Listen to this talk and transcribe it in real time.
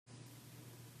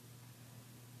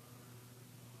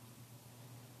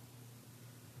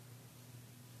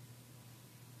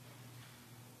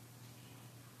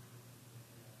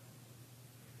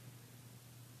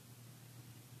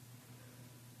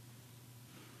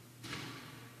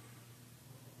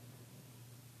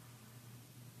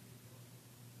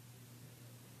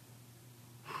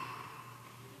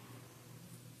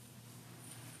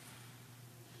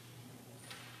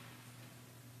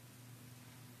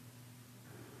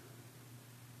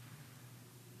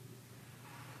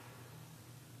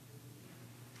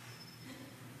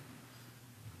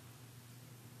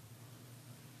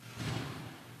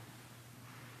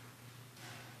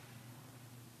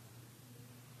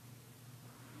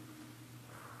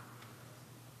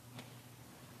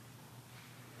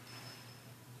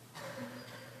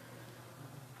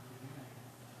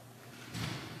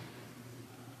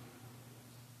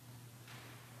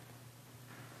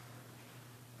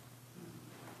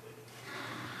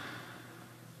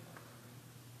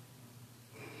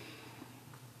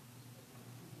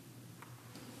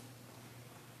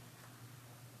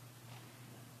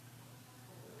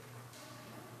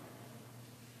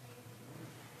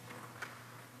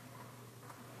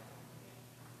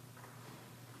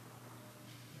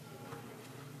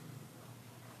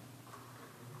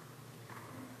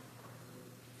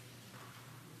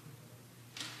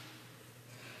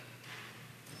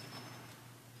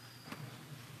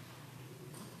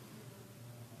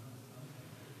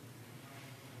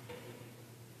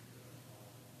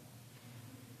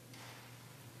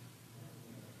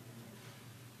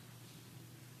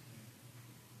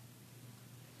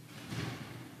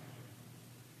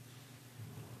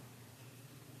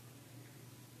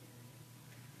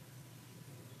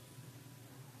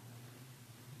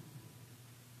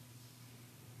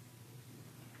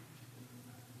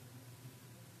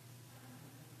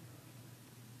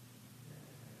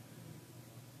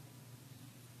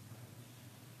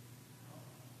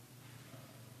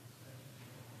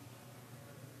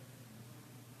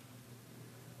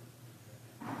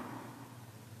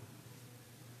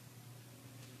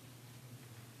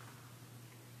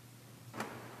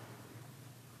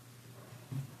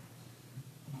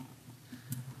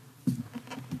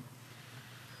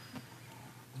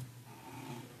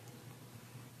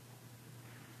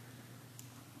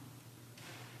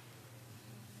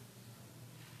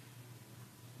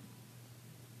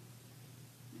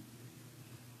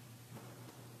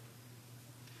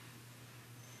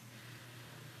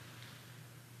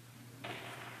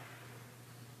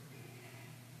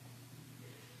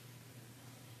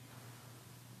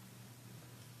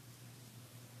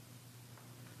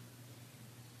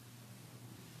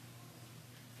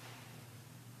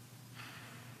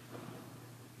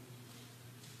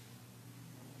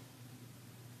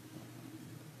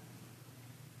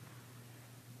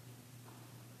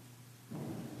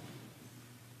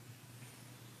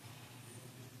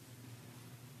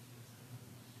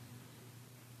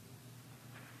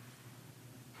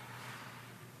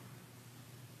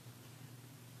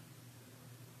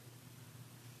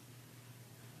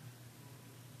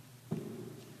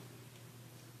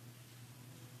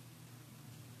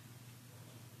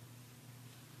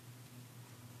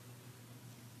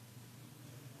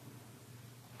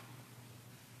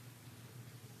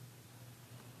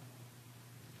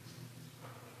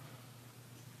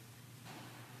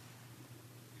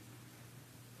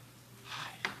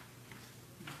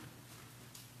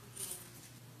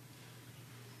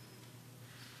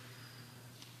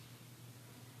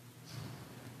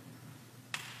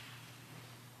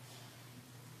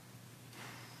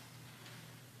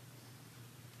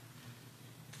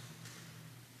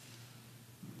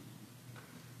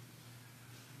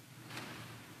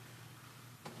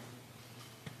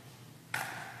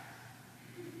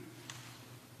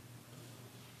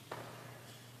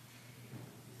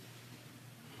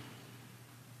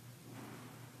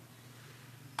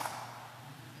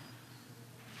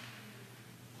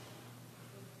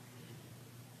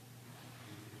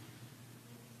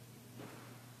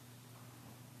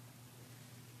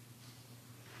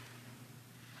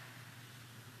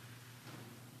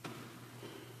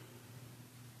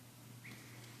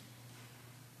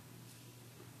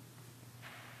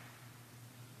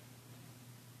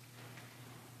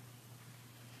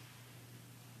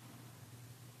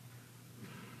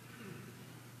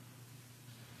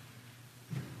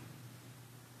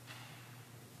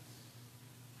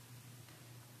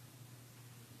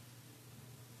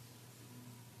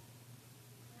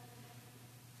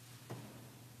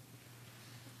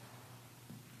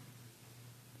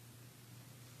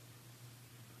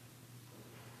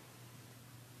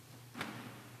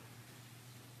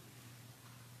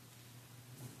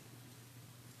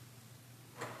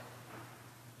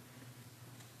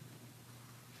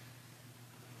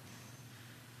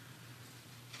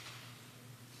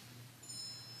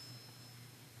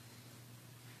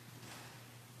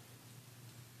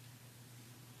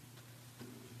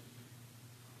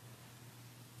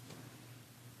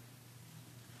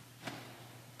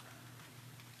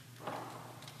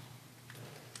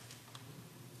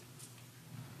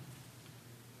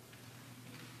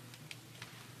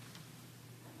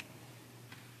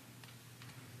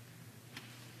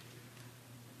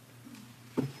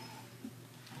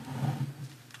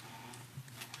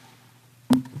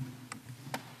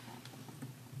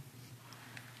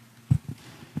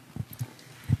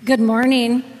Good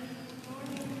morning.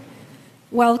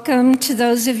 Welcome to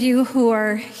those of you who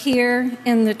are here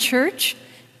in the church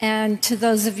and to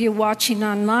those of you watching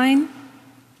online.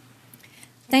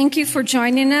 Thank you for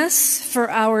joining us for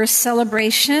our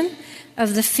celebration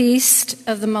of the Feast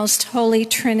of the Most Holy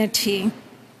Trinity.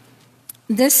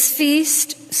 This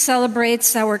feast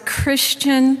celebrates our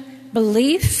Christian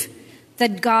belief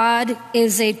that God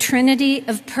is a trinity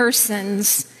of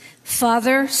persons,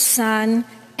 Father, Son,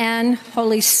 and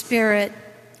Holy Spirit,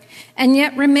 and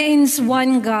yet remains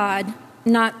one God,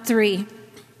 not three.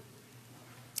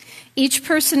 Each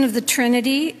person of the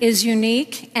Trinity is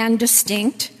unique and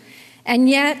distinct, and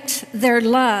yet their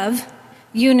love,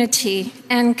 unity,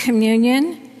 and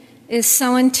communion is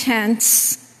so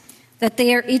intense that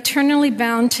they are eternally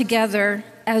bound together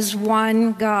as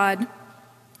one God.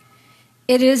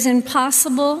 It is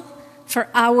impossible for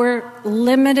our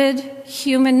limited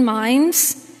human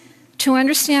minds to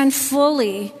understand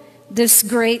fully this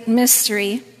great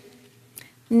mystery.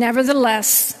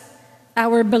 Nevertheless,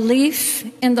 our belief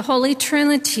in the Holy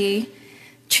Trinity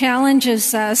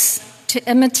challenges us to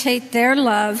imitate their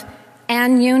love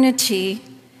and unity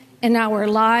in our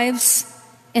lives,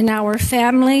 in our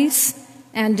families,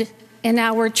 and in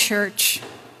our church.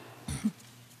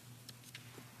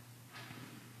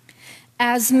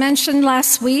 As mentioned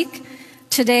last week,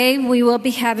 today we will be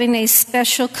having a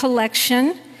special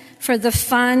collection for the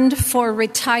Fund for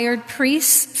Retired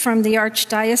Priests from the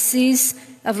Archdiocese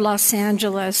of Los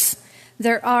Angeles.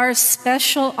 There are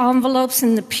special envelopes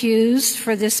in the pews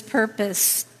for this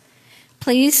purpose.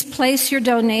 Please place your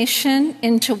donation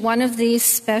into one of these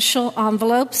special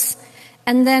envelopes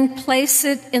and then place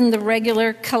it in the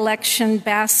regular collection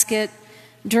basket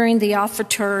during the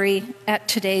offertory at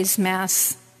today's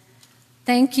Mass.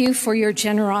 Thank you for your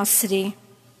generosity.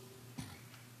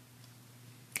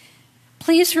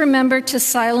 Please remember to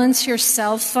silence your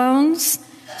cell phones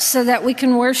so that we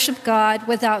can worship God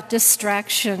without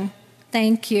distraction.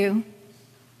 Thank you.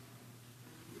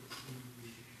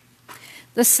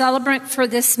 The celebrant for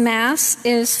this Mass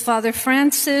is Father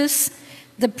Francis.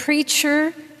 The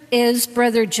preacher is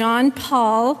Brother John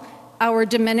Paul, our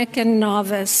Dominican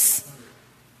novice.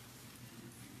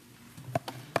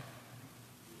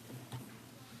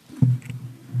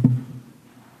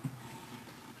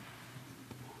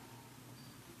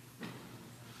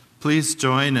 Please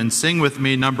join and sing with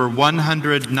me number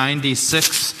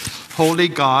 196, Holy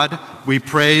God, we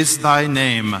praise thy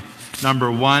name.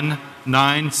 Number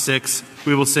 196,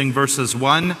 we will sing verses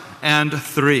 1 and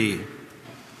 3.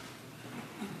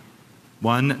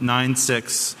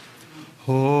 196.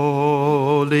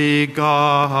 Holy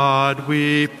God,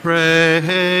 we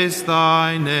praise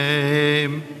thy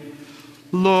name.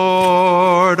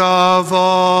 Lord of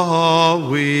all,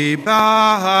 we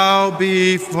bow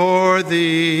before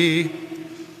thee.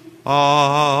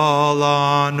 All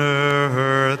on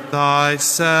earth thy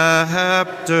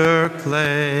scepter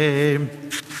claim.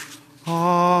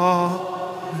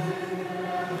 All in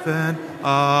heaven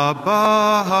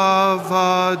above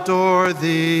adore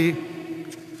thee.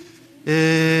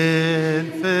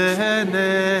 Infinite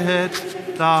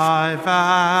thy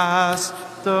vast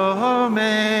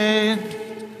domain.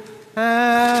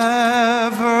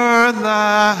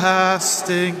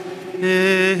 Everlasting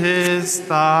is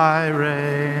thy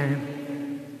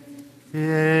reign.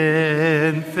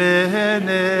 Infinite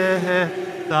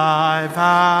thy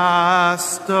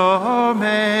vast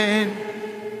domain.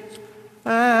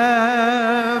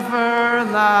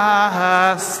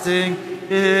 Everlasting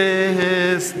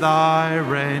is thy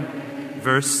reign.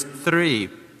 Verse 3.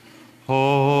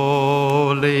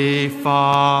 Holy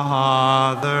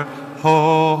Father,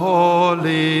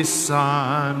 Holy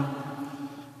Son,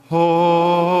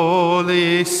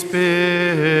 Holy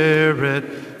Spirit,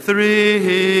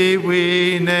 three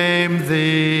we name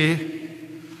thee,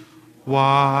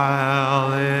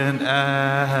 while in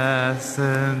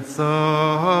essence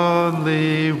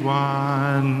only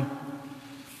one,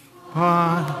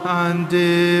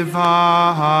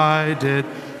 undivided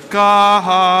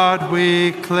God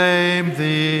we claim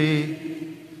thee,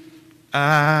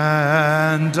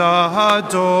 and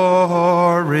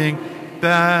adoring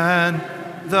bend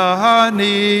the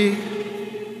knee,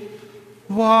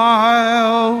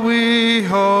 while we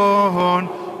own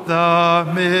the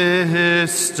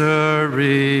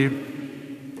mystery,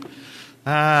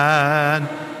 and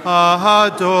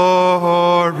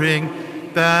adoring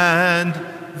bend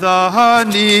the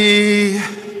knee,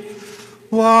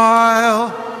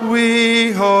 while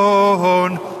we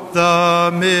own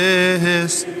the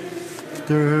mystery.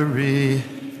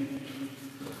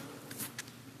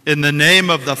 In the name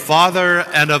of the Father,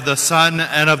 and of the Son,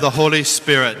 and of the Holy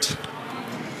Spirit.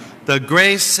 the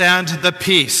grace and the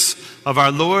peace of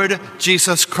our Lord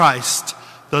Jesus Christ,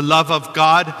 the love of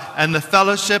God, and the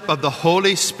fellowship of the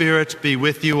Holy Spirit be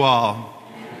with you all.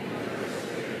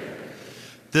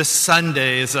 This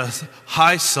Sunday is a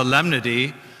high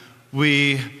solemnity.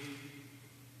 We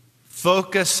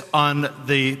focus on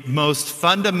the most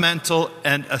fundamental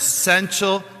and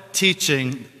essential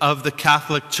teaching of the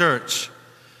Catholic Church,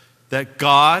 that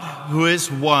God, who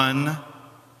is one,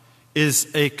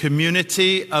 is a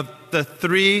community of the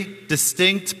three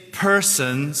distinct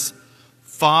persons,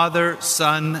 Father,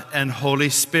 Son, and Holy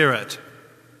Spirit.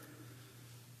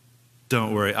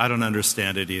 Don't worry, I don't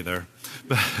understand it either.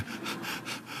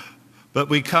 But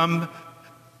we come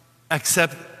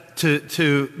accepting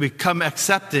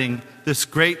this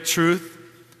great truth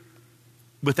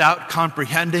without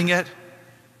comprehending it,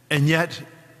 and yet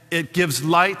it gives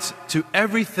light to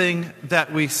everything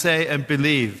that we say and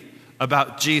believe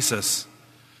about Jesus.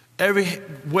 Every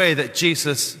way that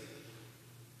Jesus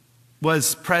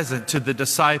was present to the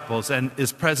disciples and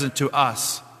is present to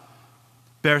us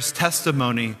bears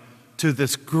testimony to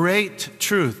this great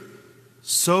truth,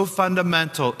 so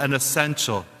fundamental and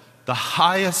essential, the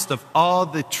highest of all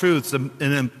the truths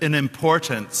in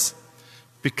importance,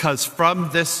 because from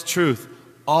this truth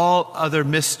all other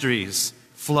mysteries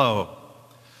flow.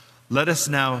 Let us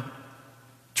now,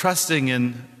 trusting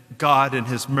in God and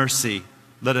His mercy,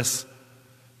 let us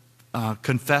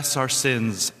confess our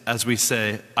sins as we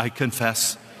say, I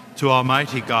confess to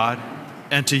Almighty God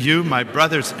and to you, my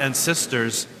brothers and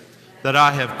sisters, that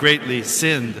I have greatly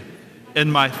sinned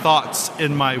in my thoughts,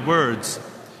 in my words,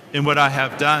 in what I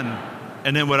have done,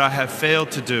 and in what I have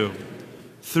failed to do,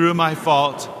 through my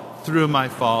fault, through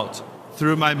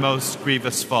my most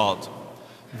grievous fault.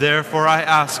 Therefore I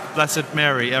ask Blessed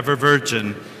Mary, ever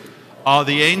Virgin, all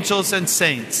the angels and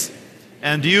saints,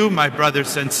 and you, my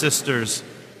brothers and sisters,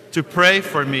 to pray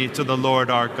for me to the Lord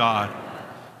our God.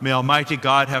 May Almighty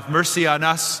God have mercy on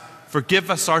us,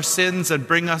 forgive us our sins, and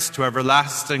bring us to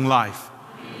everlasting life.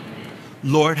 Amen.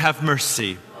 Lord, have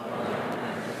mercy.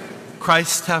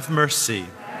 Christ, have mercy.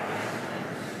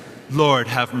 Lord,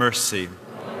 have mercy.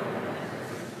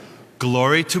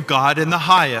 Glory to God in the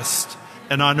highest,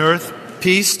 and on earth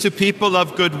peace to people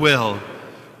of good will.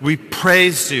 We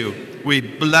praise you, we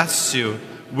bless you,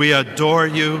 we adore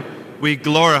you, we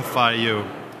glorify you.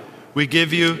 We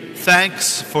give you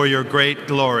thanks for your great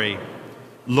glory.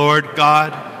 Lord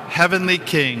God, Heavenly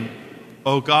King,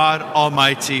 O God,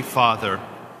 Almighty Father.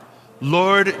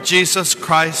 Lord Jesus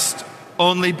Christ,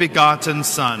 only begotten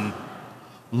Son.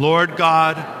 Lord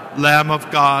God, Lamb of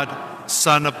God,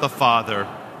 Son of the Father.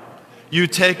 You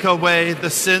take away the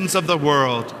sins of the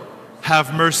world.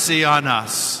 Have mercy on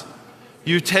us.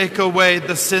 You take away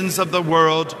the sins of the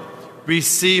world.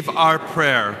 Receive our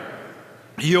prayer.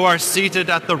 You are seated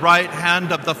at the right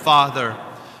hand of the Father.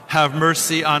 Have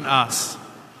mercy on us.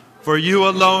 For you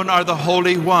alone are the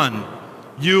Holy One.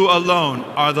 You alone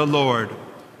are the Lord.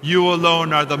 You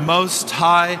alone are the Most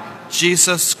High,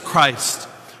 Jesus Christ,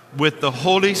 with the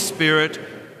Holy Spirit,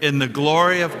 in the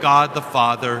glory of God the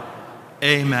Father.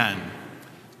 Amen.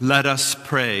 Let us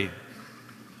pray.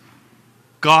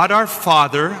 God our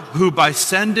Father, who by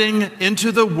sending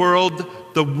into the world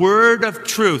the word of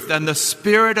truth and the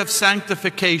spirit of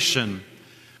sanctification,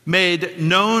 made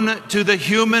known to the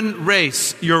human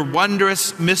race your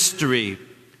wondrous mystery,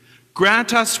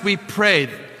 grant us, we pray,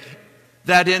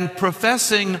 that in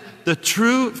professing the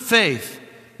true faith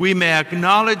we may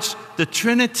acknowledge the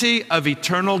Trinity of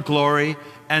eternal glory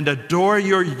and adore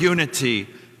your unity,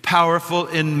 powerful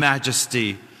in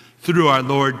majesty, through our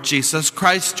Lord Jesus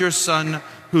Christ, your Son,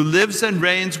 who lives and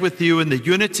reigns with you in the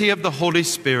unity of the Holy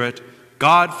Spirit,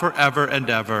 God forever and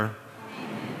ever.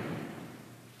 Amen.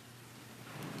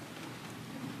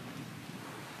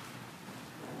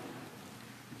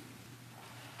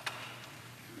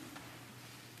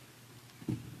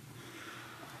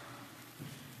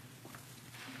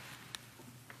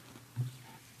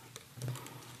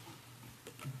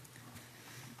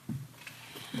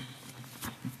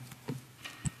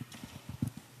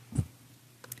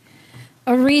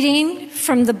 A reading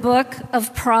from the book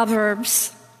of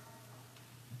Proverbs.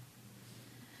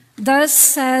 Thus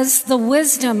says the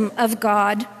wisdom of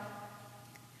God,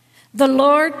 the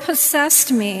Lord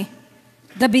possessed me,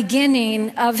 the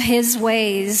beginning of his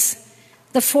ways,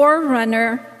 the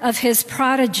forerunner of his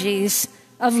prodigies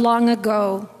of long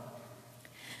ago.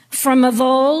 From of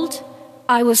old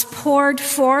I was poured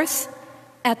forth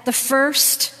at the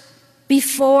first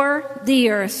before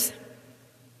the earth.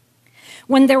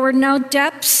 When there were no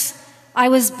depths, I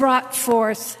was brought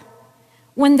forth.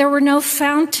 When there were no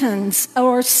fountains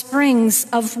or springs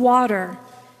of water,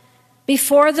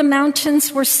 Before the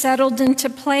mountains were settled into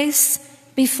place,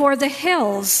 before the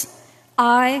hills,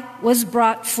 I was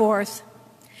brought forth.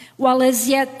 While as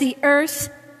yet the earth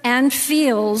and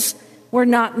fields were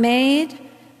not made,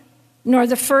 nor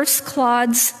the first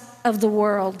clods of the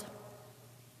world.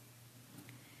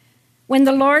 When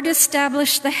the Lord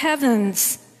established the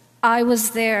heavens, I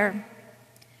was there.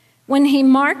 When he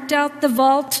marked out the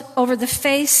vault over the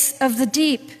face of the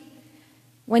deep,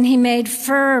 when he made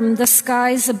firm the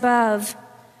skies above,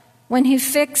 when he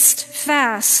fixed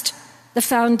fast the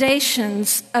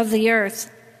foundations of the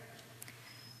earth,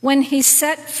 when he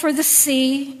set for the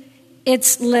sea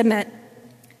its limit,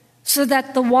 so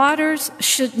that the waters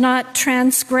should not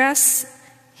transgress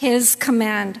his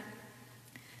command.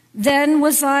 Then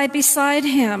was I beside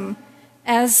him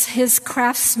as his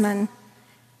craftsman,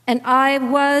 and I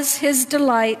was his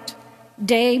delight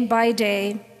day by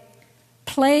day,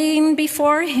 playing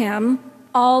before him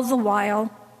all the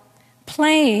while,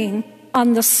 playing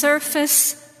on the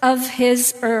surface of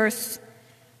his earth,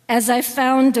 as I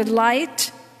found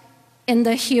delight in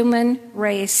the human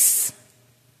race.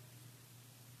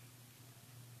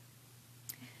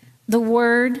 The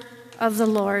word of the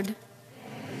Lord.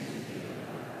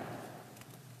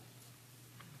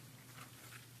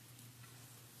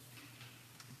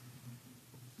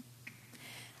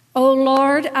 O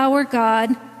Lord, our God,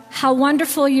 how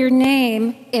wonderful your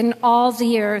name in all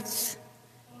the earth.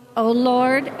 O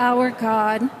Lord, our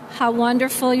God, how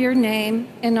wonderful your name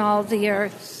in all the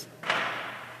earth.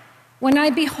 When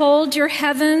I behold your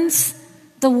heavens,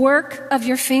 the work of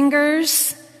your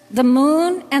fingers, the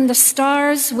moon and the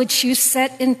stars which you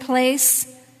set in place,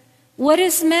 what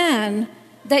is man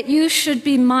that you should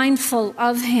be mindful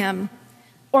of him,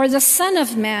 or the Son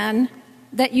of Man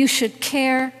that you should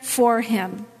care for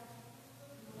him?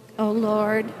 O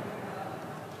Lord,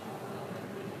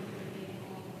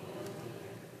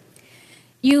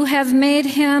 you have made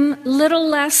him little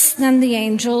less than the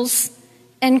angels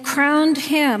and crowned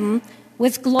him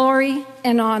with glory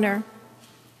and honor.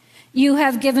 You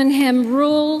have given him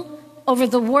rule over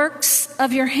the works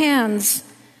of your hands,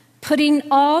 putting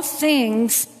all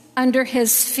things under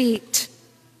his feet.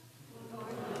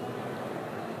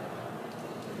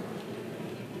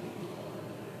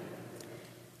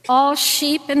 All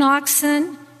sheep and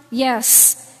oxen,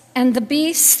 yes, and the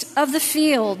beasts of the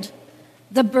field,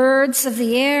 the birds of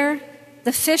the air,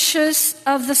 the fishes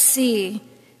of the sea,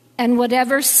 and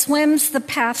whatever swims the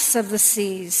paths of the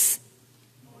seas.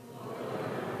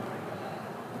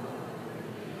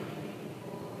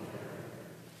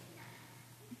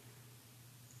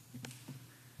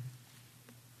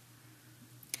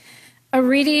 A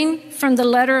reading from the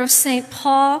letter of St.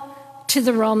 Paul to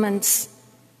the Romans.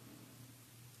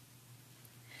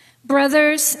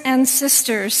 Brothers and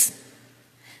sisters,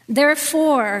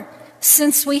 therefore,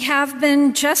 since we have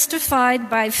been justified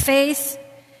by faith,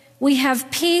 we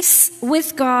have peace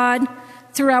with God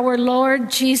through our Lord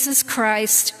Jesus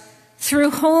Christ,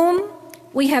 through whom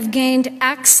we have gained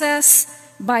access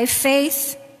by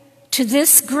faith to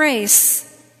this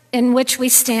grace in which we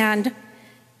stand,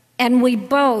 and we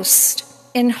boast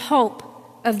in hope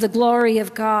of the glory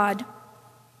of God.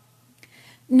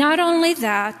 Not only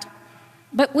that,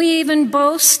 but we even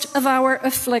boast of our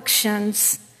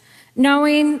afflictions,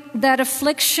 knowing that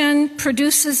affliction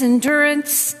produces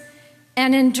endurance,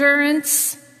 and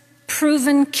endurance,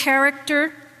 proven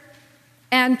character,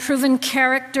 and proven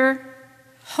character,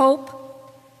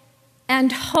 hope.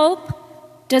 And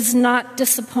hope does not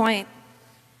disappoint,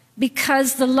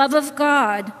 because the love of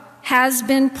God has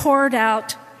been poured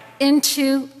out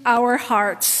into our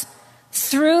hearts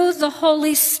through the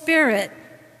Holy Spirit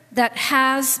that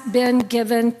has been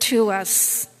given to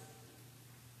us.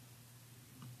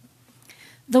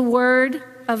 The word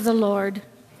of the Lord.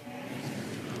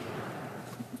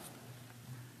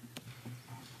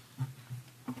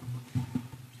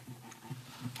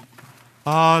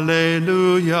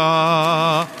 Alleluia,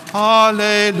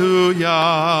 alleluia,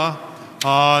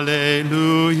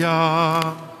 alleluia,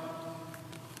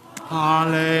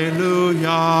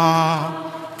 alleluia,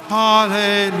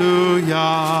 alleluia.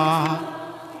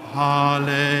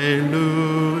 Hallelujah.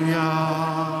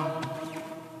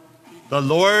 The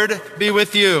Lord be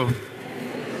with you.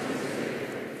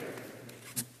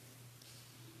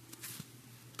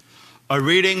 A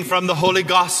reading from the Holy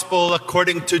Gospel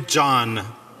according to John.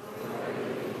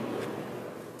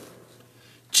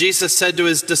 Jesus said to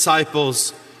his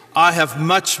disciples, I have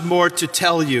much more to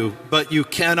tell you, but you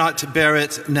cannot bear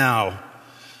it now.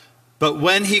 But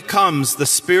when he comes, the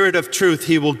Spirit of truth,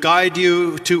 he will guide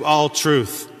you to all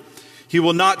truth. He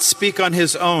will not speak on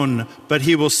his own, but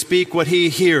he will speak what he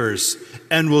hears,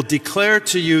 and will declare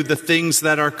to you the things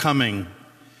that are coming.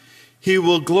 He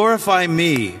will glorify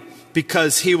me,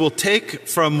 because he will take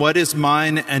from what is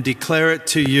mine and declare it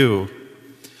to you.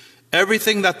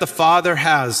 Everything that the Father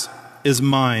has is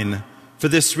mine. For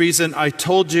this reason I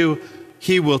told you,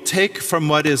 he will take from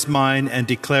what is mine and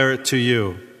declare it to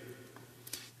you.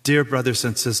 Dear brothers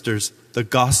and sisters, the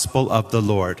gospel of the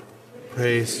Lord.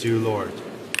 Praise you, Lord.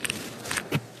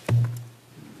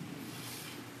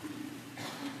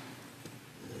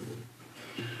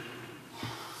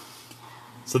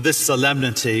 So this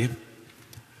solemnity,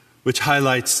 which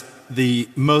highlights the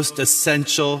most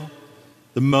essential,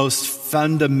 the most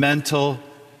fundamental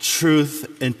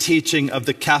truth and teaching of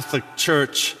the Catholic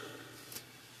Church,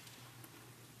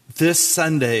 this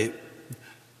Sunday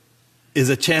is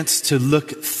a chance to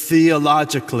look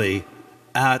theologically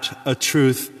at a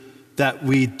truth that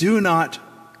we do not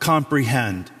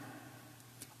comprehend.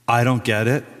 I don't get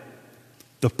it.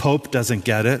 The Pope doesn't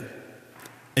get it.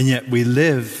 And yet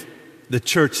the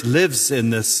Church lives in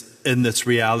this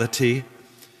reality.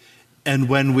 And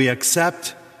when we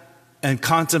accept and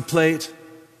contemplate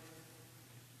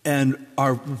and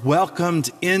are welcomed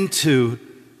into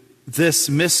this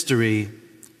mystery,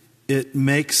 it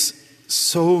makes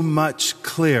so much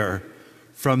clear.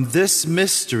 From this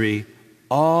mystery,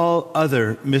 all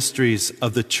other mysteries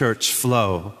of the Church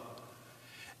flow.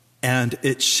 And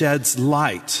it sheds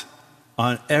light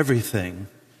on everything.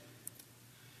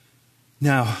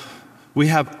 Now, we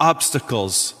have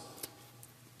obstacles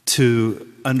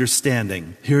to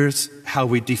understanding. Here's how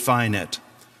we define it.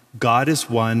 God is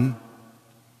one,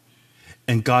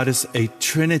 and God is a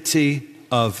trinity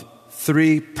of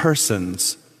three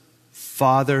persons,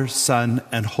 Father, Son,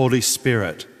 and Holy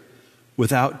Spirit,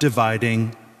 without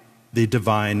dividing the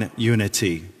divine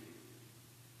unity.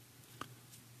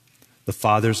 The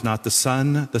Father is not the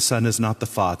Son is not the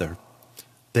Father.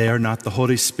 They are not the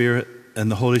Holy Spirit, and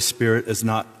the Holy Spirit is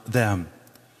not them.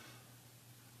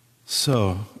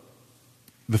 So,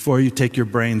 before you take your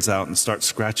brains out and start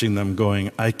scratching them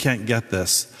going, I can't get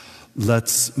this,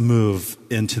 let's move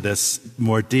into this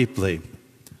more deeply.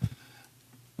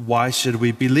 Why should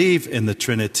we believe in the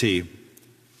Trinity?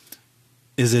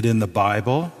 Is it in the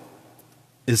Bible?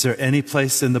 Is there any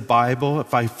place in the Bible,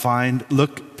 if I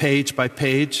look page by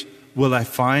page, will I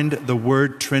find the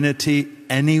word Trinity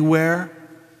anywhere?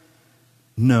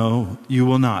 No, you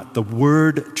will not. The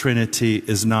word Trinity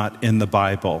is not in the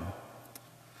Bible.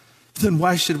 Then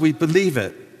why should we believe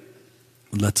it?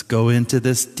 Let's go into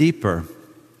this deeper.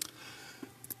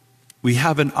 We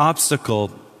have an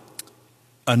obstacle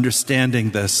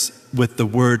understanding this with the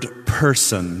word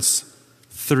persons,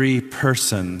 three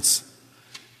persons.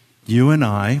 You and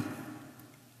I,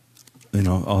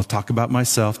 I'll talk about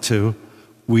myself too.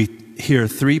 We hear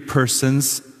three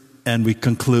persons and we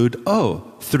conclude,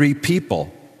 three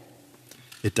people.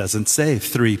 It doesn't say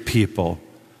three people.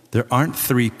 There aren't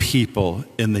three people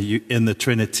in the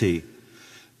Trinity.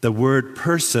 The word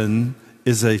person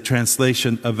is a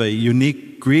translation of a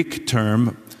unique Greek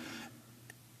term,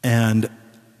 and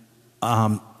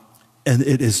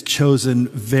it is chosen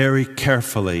very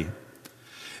carefully.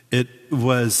 It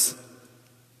was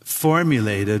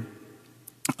formulated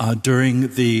during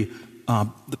the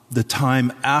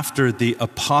time after the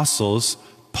apostles,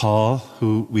 Paul,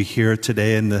 who we hear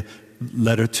today in the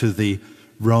letter to the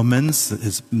Romans,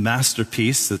 his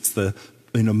masterpiece. It's the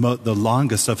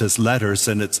longest of his letters,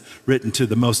 and it's written to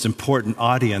the most important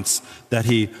audience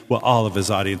all of his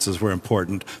audiences were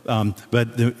important.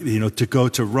 But to go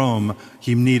to Rome,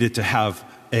 he needed to have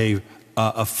a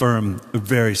firm, a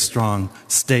very strong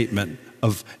statement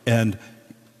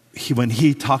when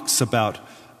he talks about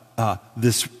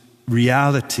this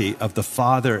reality of the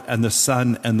Father and the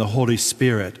Son and the Holy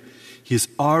Spirit, he's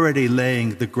already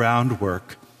laying the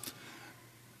groundwork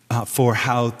for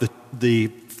how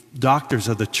the doctors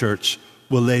of the Church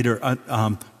will later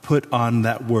put on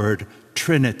that word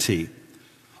Trinity,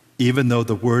 even though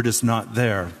the word is not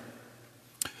there.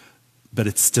 But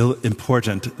it's still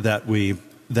important that we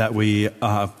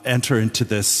enter into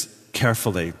this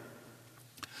carefully.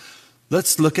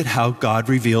 Let's look at how God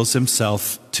reveals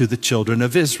himself to the children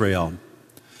of Israel.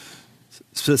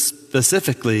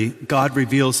 Specifically, God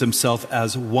reveals himself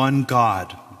as one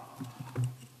God.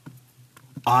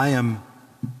 I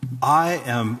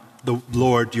am the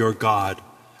Lord your God,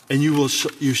 and you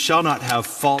shall not have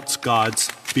false gods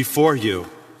before you.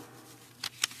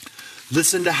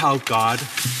 Listen to how God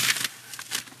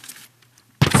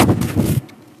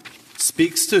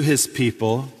speaks to his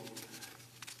people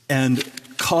and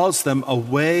calls them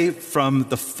away from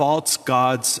the false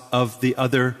gods of the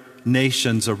other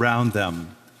nations around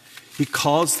them. He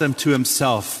calls them to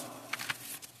himself.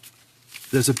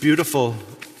 There's a beautiful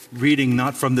reading,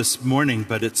 not from this morning,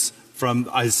 but it's from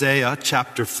Isaiah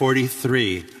chapter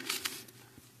 43.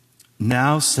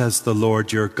 Now says the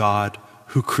Lord your God,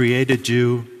 who created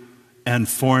you and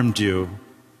formed you,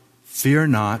 fear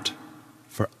not,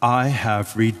 for I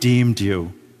have redeemed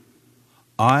you.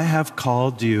 I have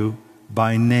called you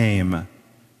by name.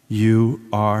 You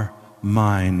are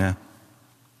mine.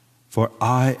 For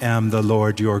I am the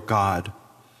Lord your God,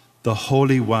 the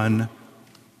Holy One,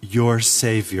 your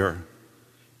Savior,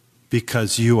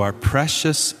 because you are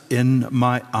precious in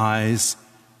my eyes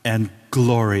and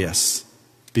glorious,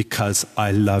 because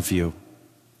I love you.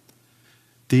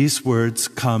 These words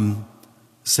come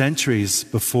centuries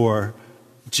before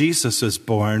Jesus was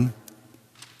born,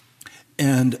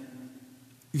 and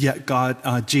yet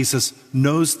Jesus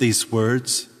knows these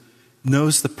words,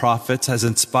 knows the prophets, has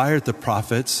inspired the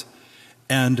prophets,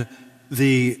 and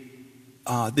the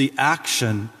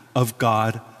action of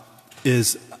God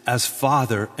is, as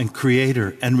Father and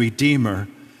Creator and Redeemer,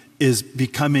 is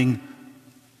becoming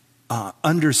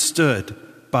understood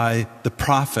by the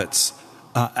prophets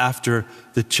after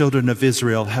the children of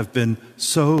Israel have been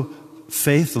so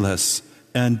faithless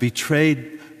and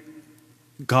betrayed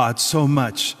God so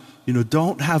much.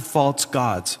 Don't have false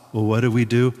gods. Well, what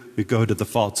do? We go to the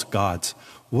false gods.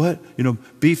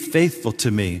 Be faithful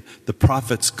to me. The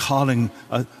prophets calling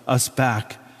us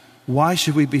back. Why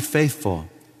should we be faithful?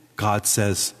 God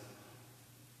says,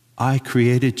 I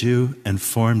created you and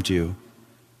formed you.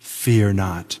 Fear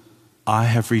not. I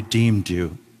have redeemed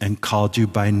you and called you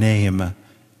by name.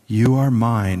 You are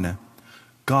mine.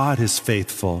 God is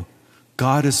faithful.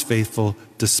 God is faithful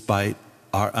despite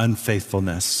our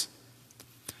unfaithfulness.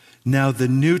 Now, the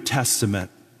New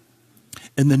Testament.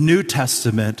 In the New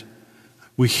Testament,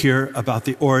 we hear about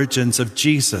the origins of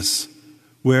Jesus,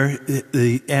 where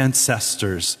the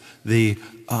ancestors, the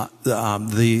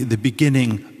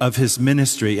beginning of his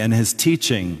ministry and his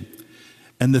teaching.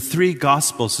 And the three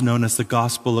Gospels, known as the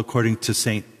Gospel according to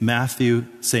St. Matthew,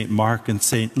 St. Mark, and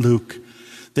St. Luke,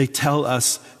 they tell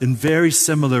us in very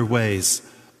similar ways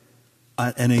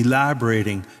and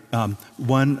elaborating,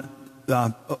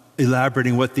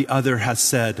 elaborating what the other has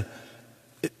said,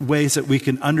 ways that we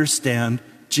can understand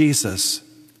Jesus.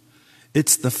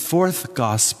 It's the fourth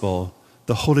Gospel,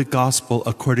 the Holy Gospel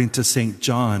according to St.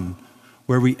 John,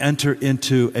 where we enter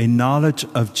into a knowledge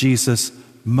of Jesus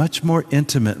much more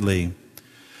intimately.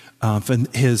 From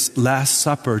his Last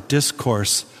Supper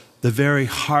discourse, the very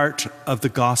heart of the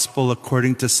Gospel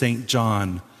according to St.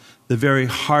 John, the very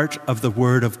heart of the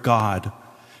Word of God,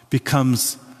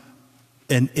 becomes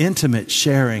an intimate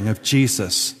sharing of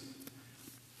Jesus.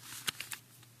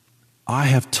 I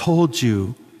have told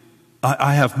you,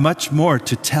 I have much more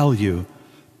to tell you,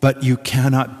 but you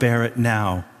cannot bear it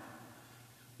now.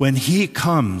 When he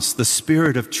comes, the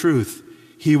Spirit of truth,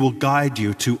 he will guide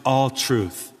you to all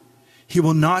truth. He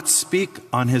will not speak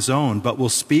on his own, but will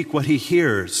speak what he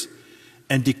hears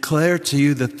and declare to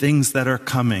you the things that are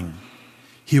coming.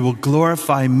 He will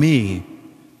glorify me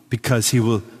because he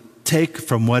will take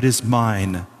from what is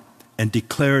mine and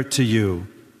declare it to you.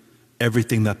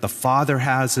 Everything that the Father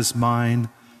has is mine.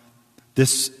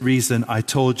 This reason I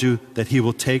told you that he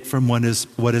will take from what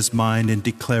is mine and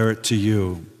declare it to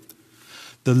you.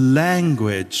 The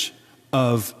language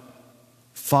of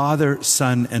Father,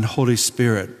 Son, and Holy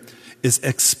Spirit is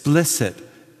explicit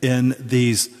in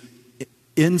these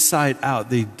inside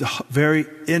out, the very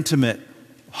intimate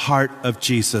heart of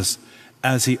Jesus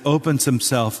as he opens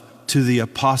himself to the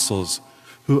apostles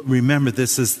who, remember,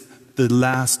 this is the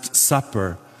Last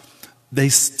Supper. They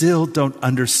still don't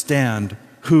understand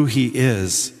who he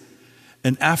is.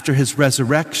 And after his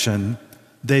resurrection,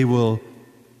 they will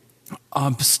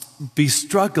be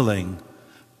struggling.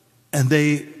 And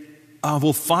they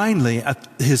will finally, at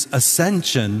his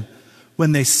ascension,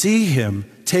 when they see him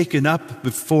taken up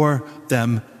before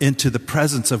them into the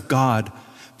presence of God,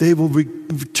 they will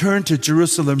return to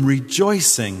Jerusalem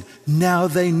rejoicing. Now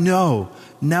they know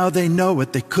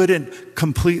what they couldn't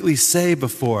completely say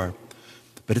before.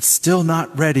 But it's still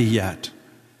not ready yet.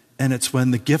 And it's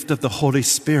when the gift of the Holy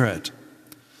Spirit.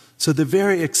 So the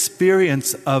very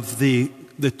experience of the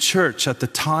church at the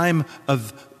time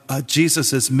of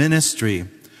Jesus' ministry,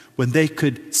 when they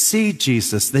could see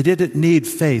Jesus, they didn't need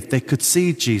faith, they could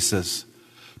see Jesus.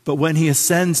 But when he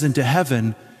ascends into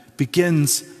heaven,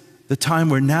 begins the time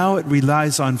where now it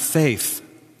relies on faith.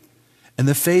 And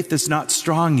the faith is not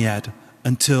strong yet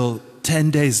until 10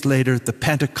 days later, the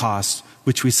Pentecost,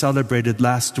 which we celebrated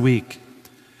last week.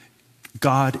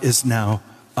 God is now,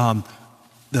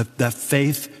 that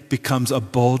faith becomes a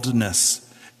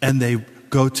boldness, and they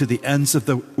go to the ends of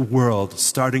the world,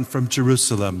 starting from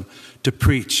Jerusalem, to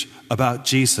preach about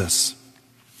Jesus.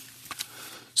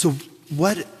 So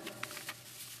what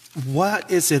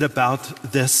is it about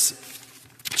this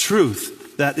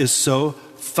truth that is so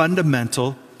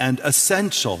fundamental and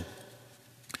essential?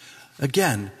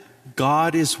 Again,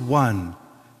 God is one,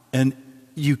 and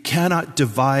you cannot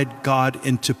divide God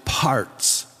into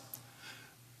parts.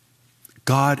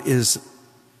 God is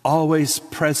always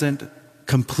present,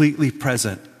 completely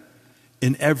present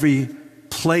in every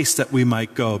place that we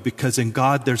might go, because in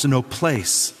God there's no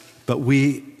place. But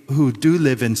we who do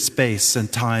live in space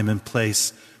and time and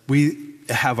place, we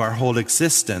have our whole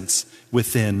existence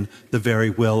within the very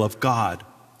will of God.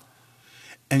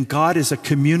 And God is a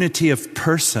community of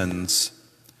persons.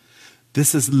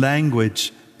 This is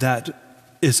language that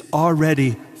is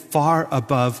already far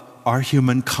above our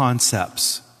human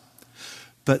concepts.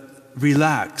 But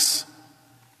relax.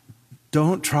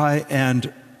 Don't try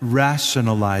and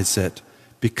rationalize it,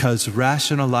 because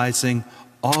rationalizing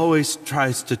always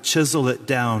tries to chisel it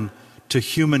down to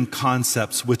human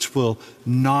concepts which will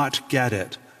not get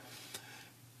it.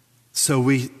 So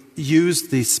we use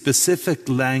the specific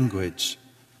language.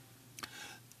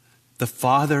 The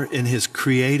Father in his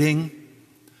creating,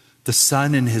 the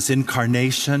Son in his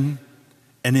incarnation,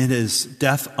 and in his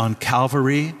death on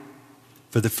Calvary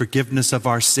for the forgiveness of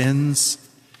our sins,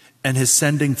 and his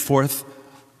sending forth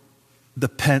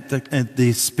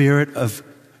the Spirit of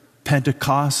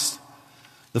Pentecost,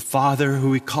 the Father who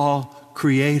we call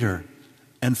Creator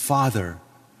and Father.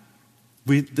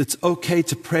 It's okay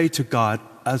to pray to God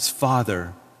as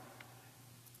Father.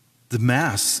 The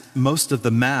Mass, most of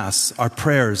the Mass are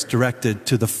prayers directed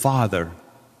to the Father.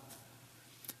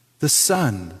 The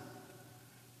Son.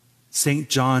 St.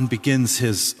 John begins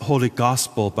his Holy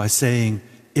Gospel by saying,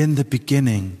 "In the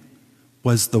beginning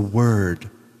was the Word."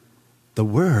 The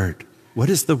Word. What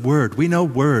is the Word? We know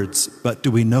words, but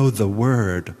do we know the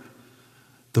Word?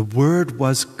 The Word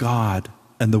was God,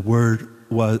 and the Word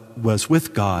was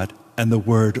with God, and the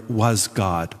Word was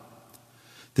God.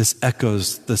 This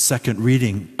echoes the second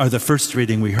reading, or the first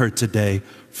reading we heard today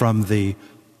from the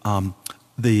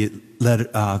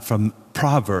letter from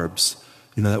Proverbs.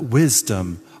 You know, that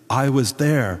wisdom. I was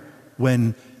there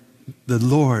when the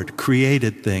Lord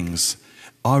created things,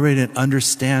 already an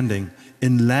understanding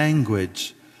in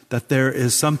language that there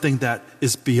is something that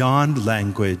is beyond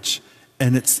language,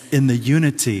 and it's in the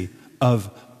unity of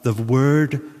the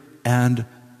Word and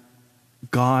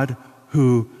God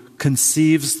who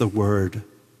conceives the Word.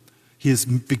 He is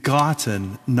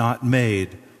begotten, not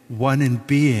made, one in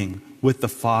being with the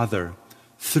Father.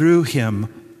 Through him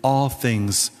all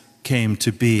things came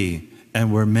to be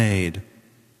and were made.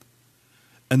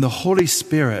 And the Holy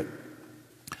Spirit,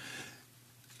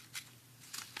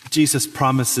 Jesus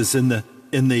promises in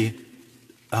the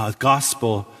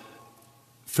gospel,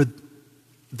 for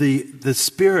the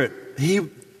Spirit,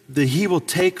 he will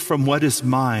take from what is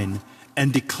mine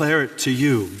and declare it to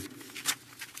you.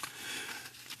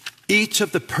 Each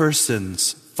of the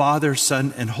persons, Father,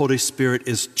 Son, and Holy Spirit,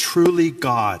 is truly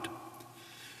God.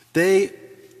 They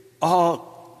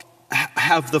all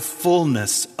have the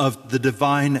fullness of the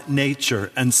divine nature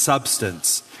and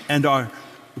substance, and are,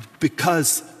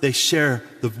 because they share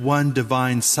the one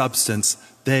divine substance,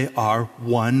 they are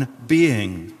one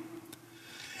being.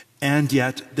 And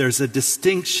yet there's a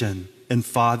distinction in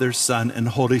Father, Son, and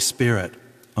Holy Spirit.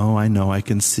 Oh, I know, I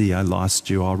can see I lost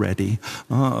you already.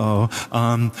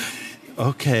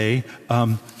 Okay.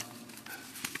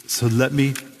 So let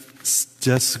me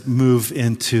just move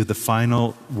into the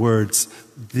final words.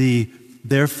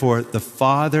 Therefore, the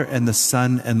Father and the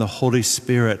Son and the Holy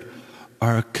Spirit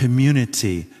are a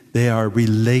community. They are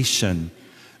relation.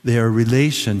 They are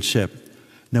relationship.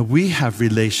 Now, we have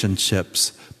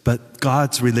relationships, but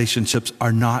God's relationships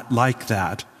are not like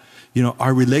that. You know,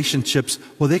 our relationships,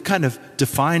 well, they kind of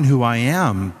define who I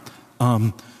am.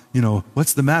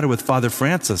 What's the matter with Father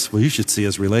Francis? Well, you should see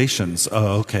his relations.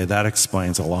 Oh, okay, that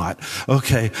explains a lot.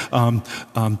 Okay,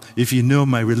 if you know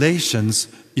my relations,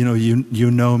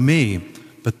 you know me.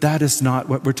 But that is not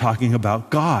what we're talking about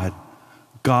God.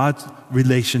 God's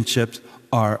relationships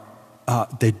are,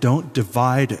 they don't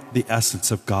divide the essence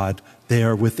of God. They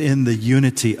are within the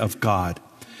unity of God.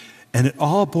 And it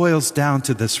all boils down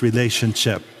to this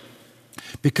relationship,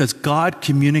 because God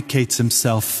communicates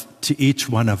himself to each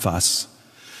one of us.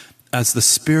 As the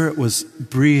Spirit was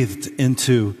breathed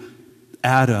into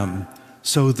Adam,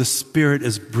 so the Spirit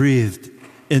is breathed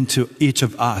into each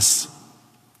of us.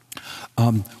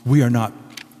 We are not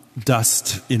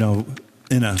dust, in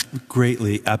a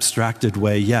greatly abstracted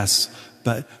way, yes,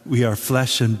 but we are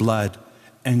flesh and blood.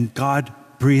 And God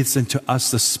breathes into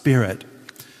us the Spirit.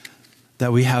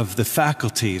 that we have the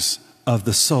faculties of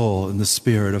the soul and the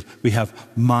spirit. We have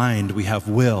mind, we have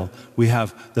will, we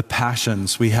have the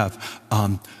passions, we have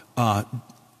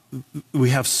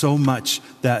so much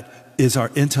that is our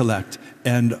intellect,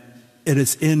 and it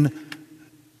is in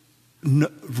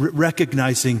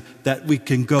recognizing that we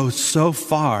can go so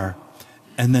far,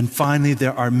 and then finally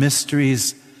there are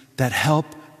mysteries that help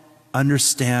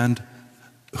understand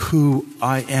who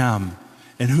I am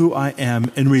and who I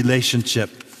am in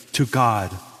relationship to God.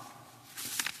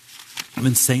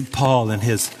 When St. Paul, in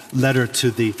his letter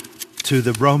to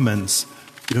the Romans,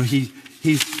 he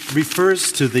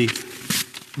refers to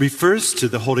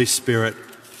the Holy Spirit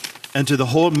and to the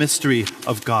whole mystery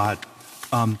of God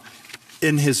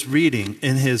in his reading,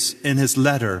 in his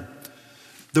letter.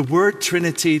 The word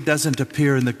Trinity doesn't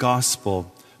appear in the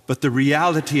gospel, but the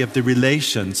reality of the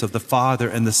relations of the Father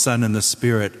and the Son and the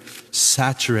Spirit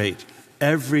saturate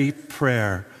every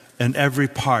prayer and every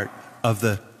part of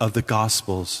the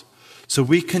Gospels. So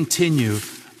we continue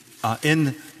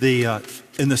in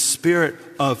the spirit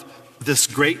of this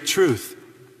great truth.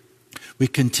 We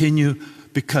continue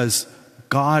because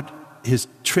God, His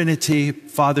Trinity,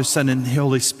 Father, Son, and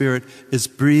Holy Spirit, is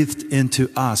breathed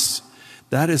into us.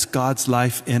 That is God's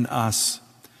life in us.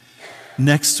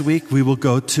 Next week, we will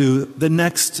go to the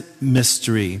next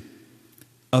mystery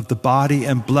of the body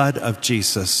and blood of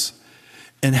Jesus,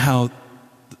 and how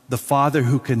the Father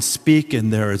who can speak,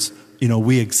 and there is,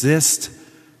 we exist,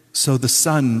 so the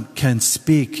Son can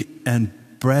speak, and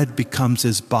bread becomes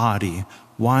His body,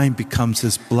 wine becomes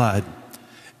His blood,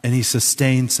 and He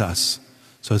sustains us.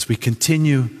 So as we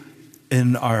continue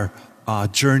in our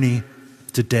journey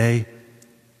today,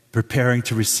 preparing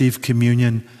to receive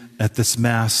communion at this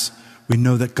Mass, we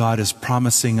know that God is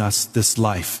promising us this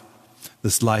life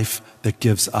that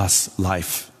gives us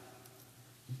life.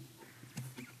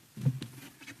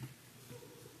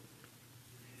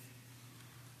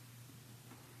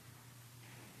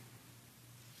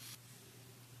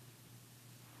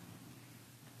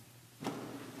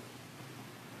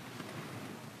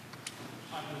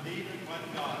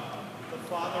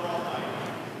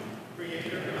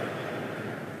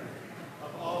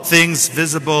 Things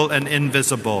visible and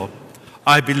invisible.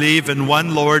 I believe in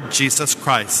one Lord Jesus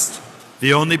Christ,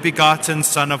 the only begotten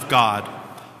Son of God,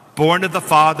 born of the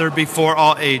Father before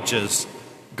all ages,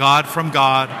 God from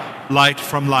God, light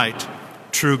from light,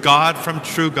 true God from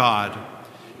true God,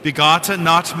 begotten,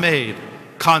 not made,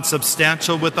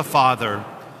 consubstantial with the Father.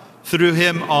 Through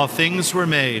Him all things were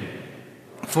made.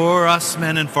 For us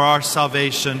men and for our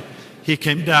salvation, He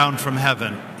came down from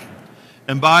heaven,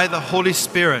 and by the Holy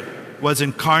Spirit was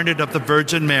incarnate of the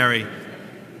Virgin Mary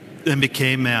and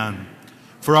became man.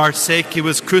 For our sake He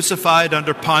was crucified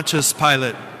under Pontius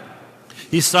Pilate.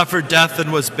 He suffered death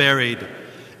and was buried,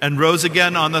 and rose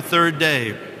again on the third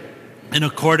day in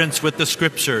accordance with the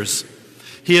Scriptures.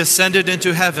 He ascended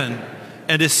into heaven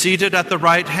and is seated at the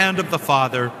right hand of the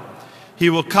Father.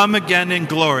 He will come again in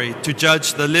glory to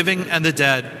judge the living and the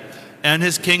dead, and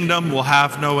His kingdom will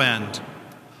have no end.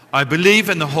 I believe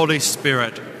in the Holy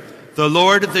Spirit, the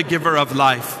Lord, the giver of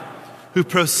life, who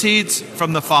proceeds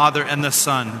from the Father and the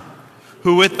Son,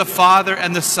 who with the Father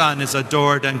and the Son is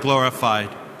adored and glorified,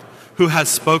 who has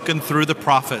spoken through the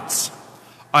prophets.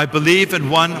 I believe in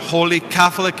one holy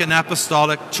Catholic and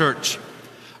Apostolic Church.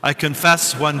 I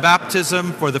confess one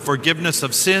baptism for the forgiveness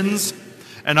of sins,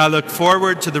 and I look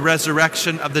forward to the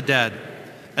resurrection of the dead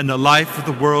and the life of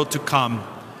the world to come.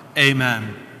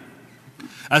 Amen.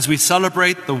 As we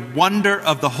celebrate the wonder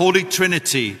of the Holy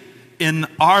Trinity in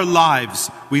our lives,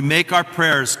 we make our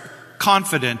prayers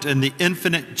confident in the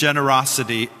infinite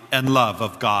generosity and love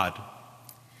of God.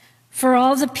 For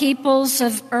all the peoples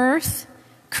of earth,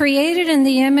 created in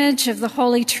the image of the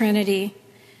Holy Trinity,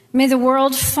 may the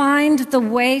world find the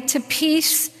way to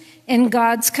peace in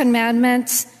God's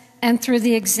commandments and through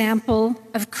the example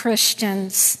of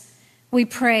Christians. We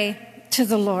pray to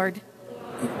the Lord.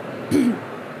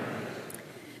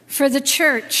 For the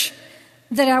Church,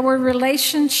 that our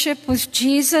relationship with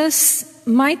Jesus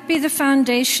might be the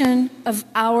foundation of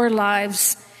our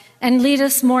lives and lead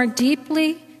us more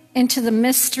deeply into the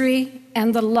mystery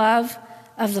and the love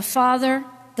of the Father,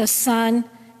 the Son,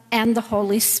 and the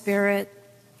Holy Spirit.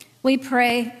 We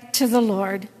pray to the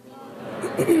Lord.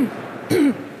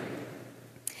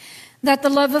 That the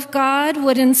love of God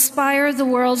would inspire the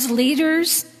world's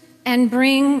leaders and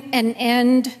bring an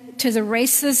end to the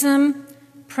racism,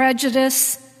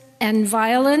 prejudice, and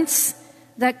violence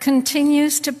that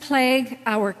continues to plague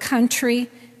our country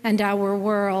and our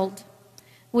world.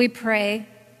 We pray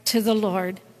to the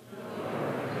Lord.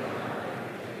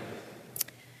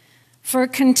 for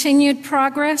continued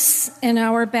progress in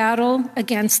our battle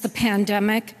against the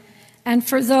pandemic, and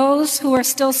for those who are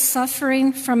still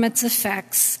suffering from its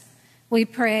effects, we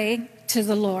pray to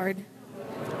the Lord.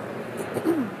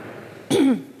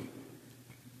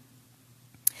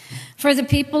 For the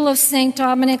people of St.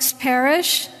 Dominic's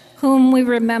Parish, whom we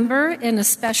remember in a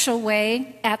special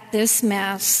way at this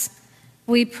Mass,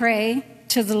 we pray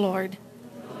to the Lord.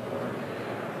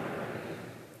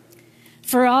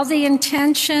 For all the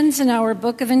intentions in our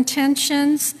Book of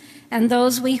Intentions and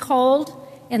those we hold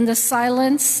in the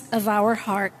silence of our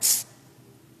hearts.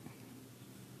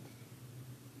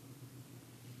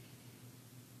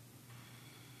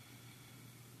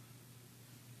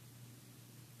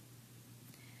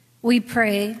 We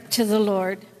pray to the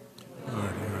Lord.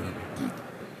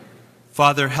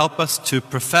 Father, help us to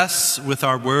profess with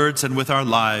our words and with our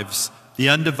lives the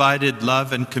undivided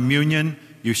love and communion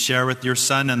you share with your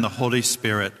Son and the Holy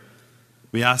Spirit.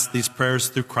 We ask these prayers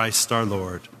through Christ our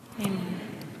Lord. Amen.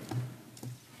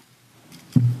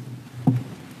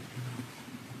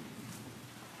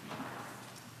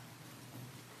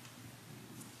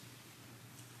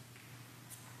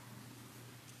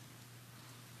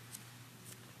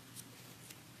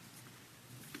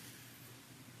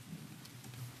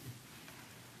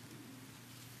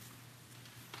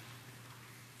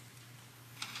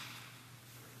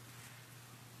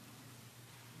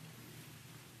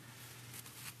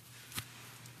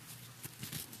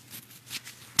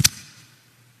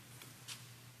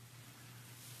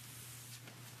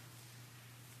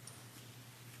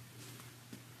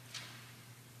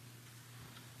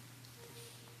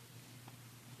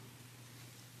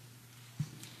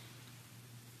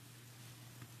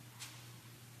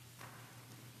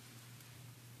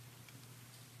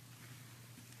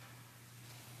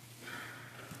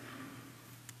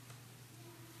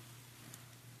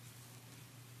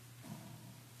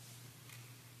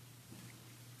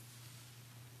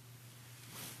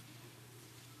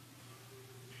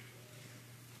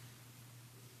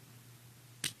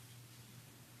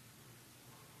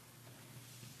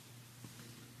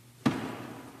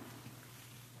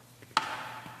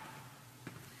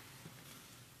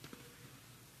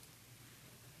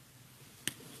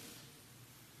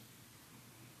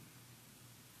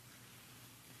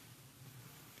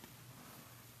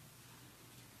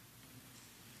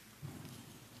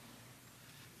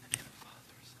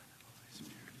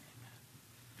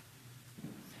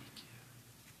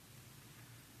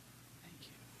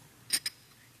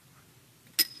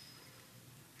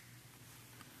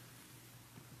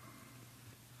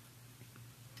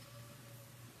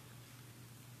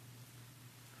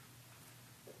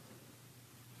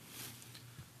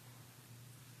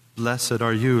 Blessed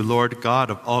are you, Lord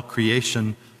God of all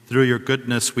creation. Through your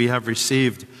goodness we have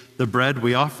received the bread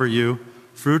we offer you,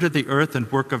 fruit of the earth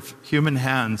and work of human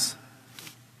hands.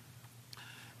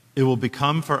 It will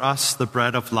become for us the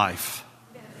bread of life.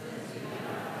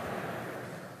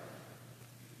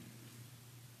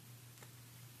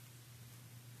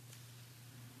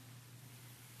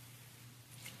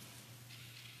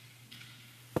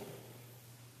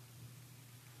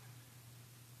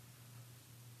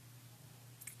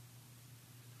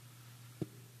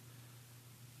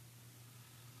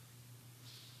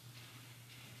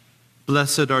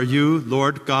 Blessed are you,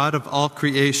 Lord God of all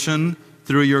creation.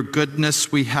 Through your goodness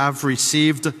we have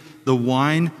received the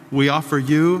wine we offer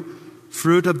you,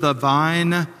 fruit of the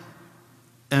vine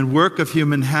and work of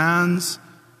human hands.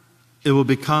 It will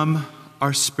become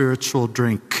our spiritual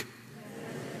drink.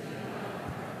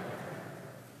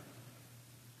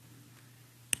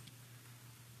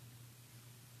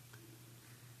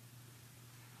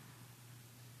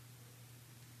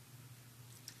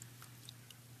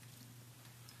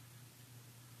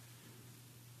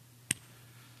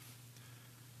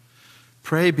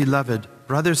 Pray, beloved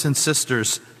brothers and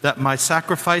sisters, that my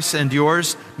sacrifice and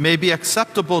yours may be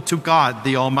acceptable to God,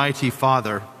 the Almighty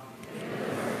Father.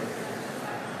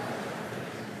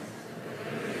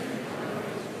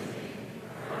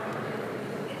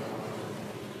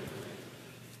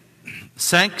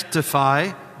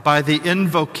 Sanctify by the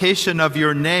invocation of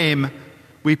your name,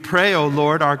 we pray, O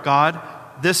Lord our God,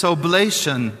 this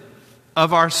oblation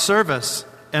of our service,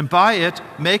 and by it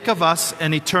make of us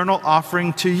an eternal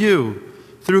offering to you.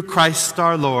 Through Christ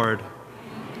our Lord.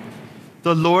 Amen.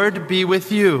 The Lord be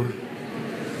with you.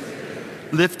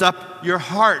 Lift up your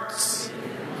hearts.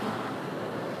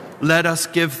 Let us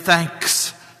give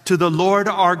thanks to the Lord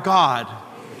our God.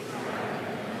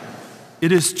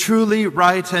 It is truly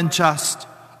right and just,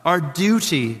 our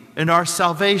duty and our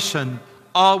salvation,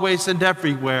 always and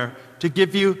everywhere, to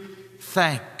give you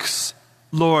thanks,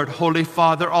 Lord, Holy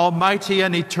Father, Almighty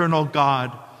and eternal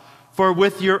God, For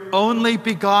with your only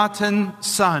begotten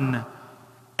Son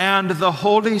and the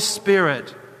Holy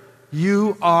Spirit,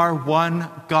 you are one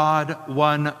God,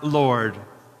 one Lord,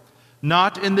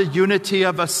 not in the unity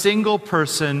of a single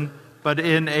person, but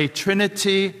in a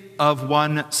trinity of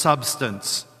one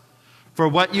substance. For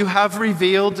what you have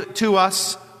revealed to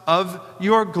us of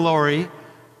your glory,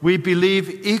 we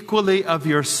believe equally of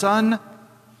your Son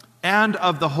and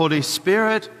of the Holy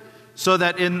Spirit, so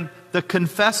that in the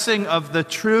confessing of the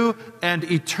true and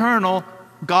eternal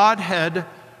Godhead,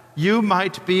 you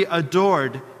might be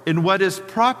adored in what is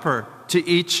proper to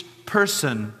each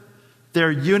person,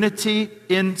 their unity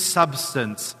in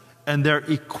substance and their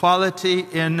equality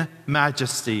in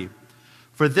majesty.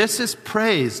 For this is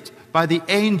praised by the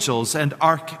angels and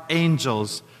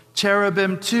archangels,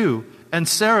 cherubim too, and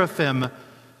seraphim,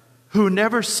 who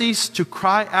never cease to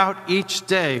cry out each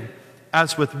day,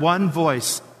 as with one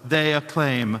voice they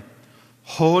acclaim,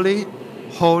 Holy,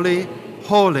 holy,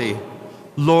 holy,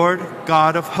 Lord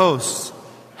God of hosts,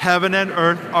 heaven and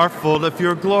earth are full of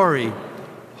your glory.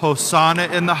 Hosanna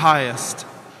in the highest.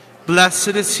 Blessed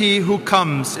is he who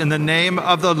comes in the name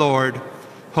of the Lord.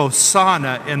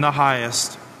 Hosanna in the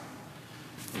highest.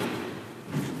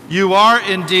 You are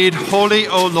indeed holy,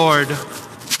 O Lord,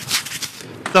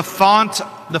 the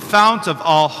fount of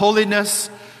all holiness.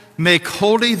 Make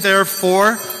holy,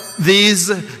 therefore, these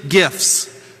gifts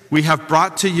we have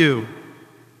brought to you,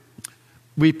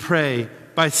 we pray,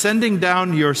 by sending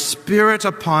down your Spirit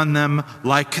upon them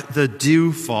like the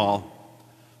dewfall,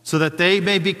 so that they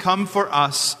may become for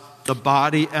us the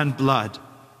body and blood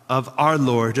of our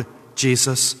Lord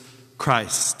Jesus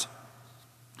Christ.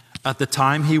 At the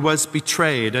time he was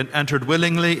betrayed and entered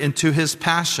willingly into his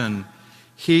passion,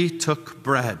 he took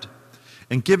bread,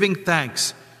 and giving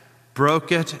thanks,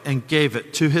 broke it and gave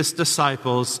it to his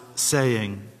disciples,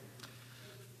 saying,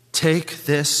 Take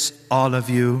this, all of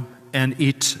you, and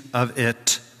eat of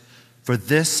it, for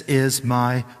this is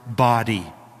my body,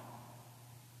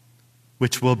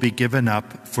 which will be given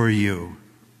up for you.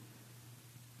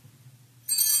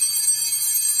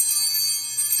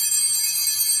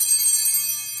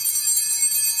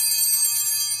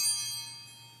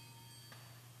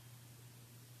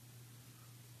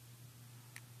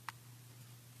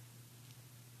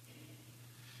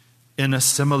 In a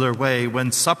similar way,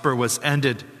 when supper was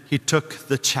ended, he took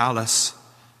the chalice,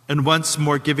 and once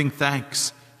more giving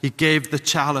thanks, he gave the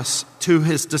chalice to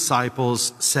his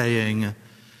disciples, saying,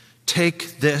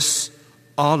 Take this,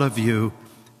 all of you,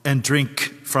 and drink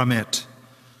from it,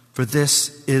 for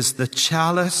this is the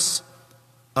chalice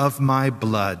of my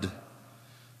blood,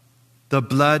 the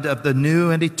blood of the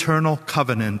new and eternal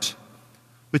covenant,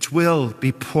 which will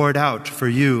be poured out for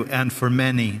you and for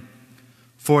many,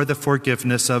 for the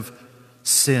forgiveness of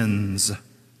sins.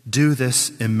 Do this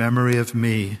in memory of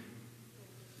me.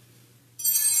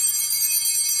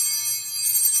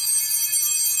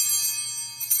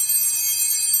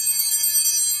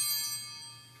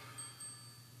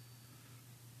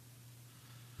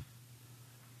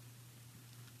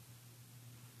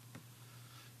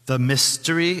 The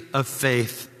mystery of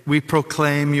faith. We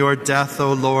proclaim your death,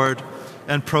 O Lord,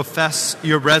 and profess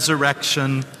your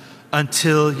resurrection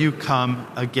until you come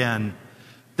again.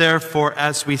 Therefore,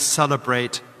 as we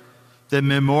celebrate the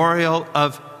memorial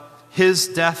of his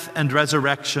death and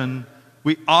resurrection,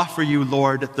 we offer you,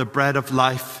 Lord, the bread of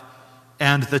life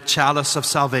and the chalice of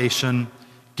salvation,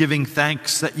 giving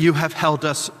thanks that you have held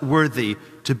us worthy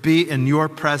to be in your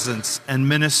presence and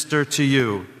minister to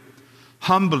you.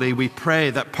 Humbly we pray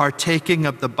that, partaking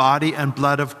of the body and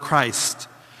blood of Christ,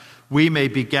 we may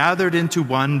be gathered into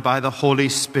one by the Holy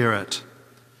Spirit.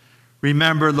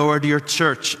 Remember, Lord, your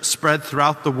church spread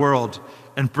throughout the world,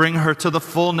 and bring her to the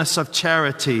fullness of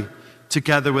charity,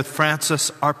 together with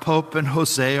Francis, our Pope, and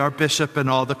Jose, our Bishop, and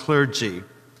all the clergy.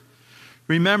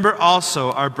 Remember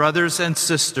also our brothers and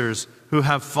sisters who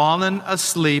have fallen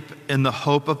asleep in the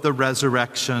hope of the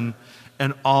resurrection,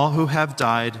 and all who have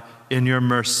died in your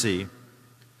mercy.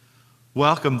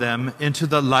 Welcome them into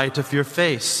the light of your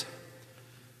face.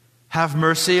 Have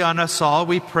mercy on us all,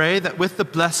 we pray, that with the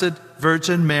Blessed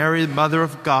Virgin Mary, Mother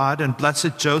of God, and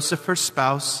blessed Joseph, her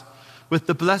spouse, with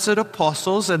the blessed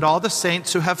apostles and all the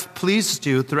saints who have pleased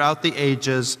you throughout the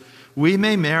ages, we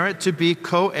may merit to be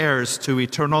co-heirs to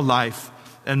eternal life,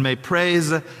 and may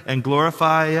praise and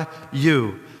glorify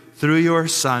you through your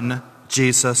Son,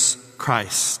 Jesus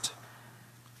Christ.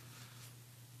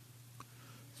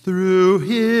 Through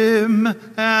him,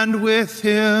 and with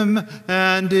him,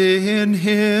 and in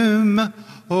him,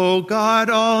 O God,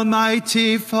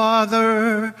 Almighty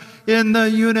Father, in the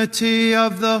unity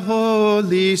of the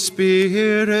Holy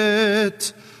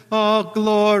Spirit, All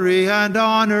glory and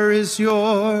honor is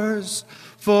yours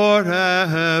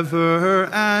forever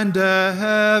and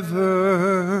ever.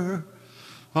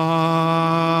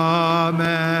 Amen.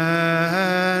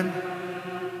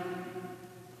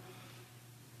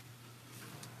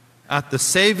 At the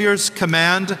Savior's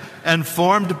command and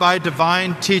formed by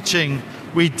divine teaching,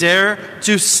 we dare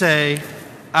to say,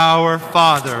 Our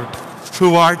Father,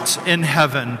 who art in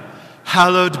heaven,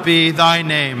 hallowed be thy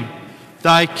name.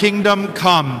 Thy kingdom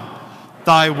come,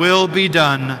 thy will be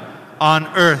done, on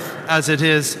earth as it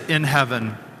is in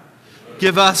heaven.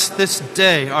 Give us this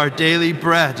day our daily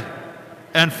bread,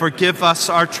 and forgive us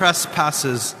our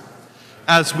trespasses,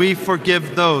 as we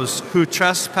forgive those who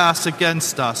trespass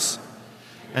against us.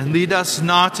 And lead us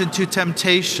not into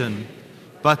temptation,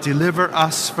 but deliver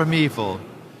us from evil.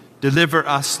 Deliver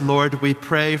us, Lord, we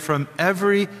pray, from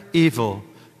every evil.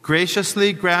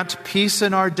 Graciously grant peace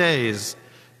in our days,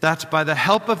 that by the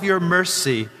help of your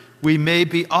mercy we may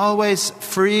be always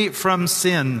free from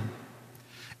sin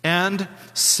and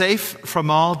safe from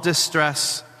all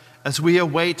distress, as we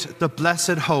await the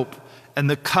blessed hope and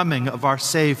the coming of our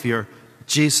Savior,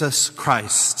 Jesus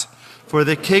Christ. For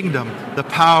the kingdom, the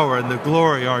power, and the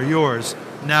glory are yours,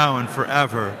 now and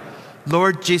forever.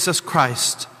 Lord Jesus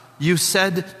Christ, you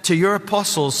said to your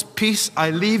apostles, Peace I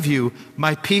leave you,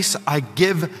 my peace I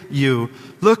give you.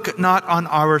 Look not on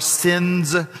our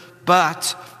sins,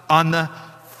 but on the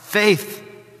faith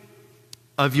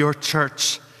of your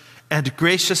church, and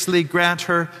graciously grant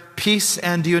her peace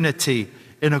and unity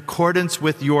in accordance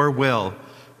with your will,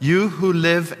 you who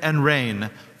live and reign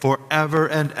forever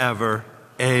and ever.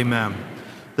 Amen.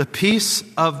 The peace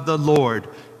of the Lord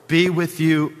be with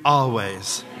you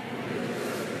always.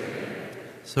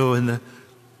 So in the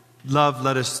love,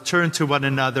 let us turn to one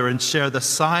another and share the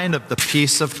sign of the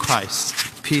peace of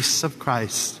Christ. Peace of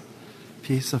Christ.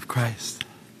 Peace of Christ.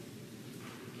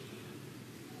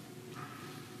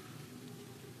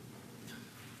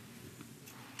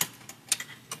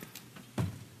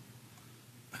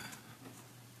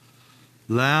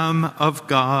 Lamb of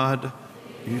God,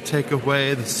 you take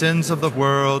away the sins of the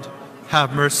world,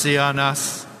 have mercy on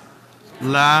us.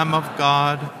 Lamb of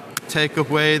God, take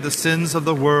away the sins of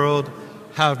the world,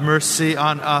 have mercy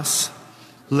on us.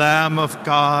 Lamb of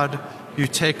God, you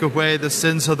take away the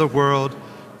sins of the world,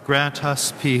 grant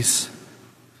us peace.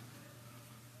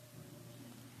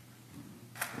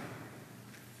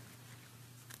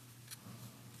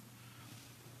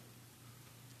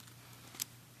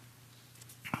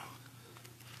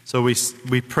 So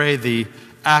we pray the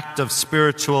act of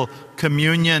spiritual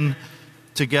communion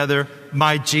together.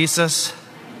 My Jesus,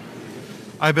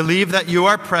 I believe that you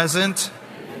are present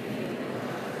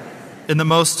in the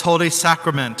most holy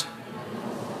sacrament.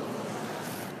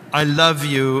 I love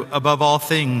you above all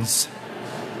things,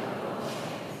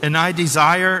 and I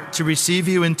desire to receive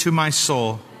you into my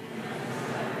soul.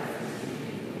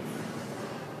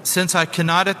 Since I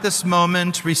cannot at this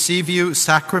moment receive you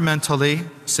sacramentally,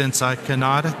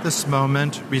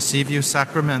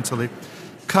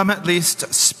 come at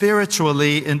least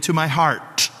spiritually into my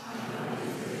heart.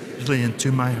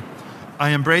 I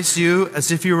embrace you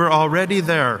as if you were already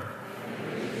there,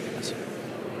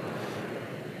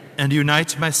 and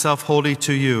unite myself wholly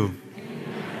to you.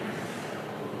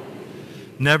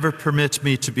 Never permit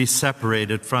me to be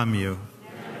separated from you.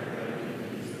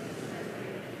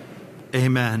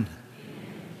 Amen.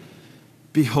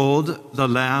 Behold the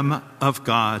Lamb of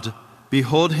God.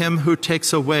 Behold him who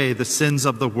takes away the sins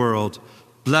of the world.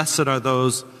 Blessed are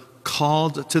those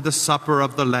called to the supper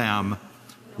of the Lamb.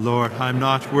 Lord, I am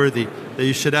not worthy that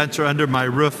you should enter under my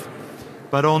roof,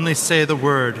 but only say the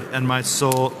word, and my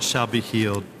soul shall be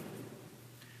healed.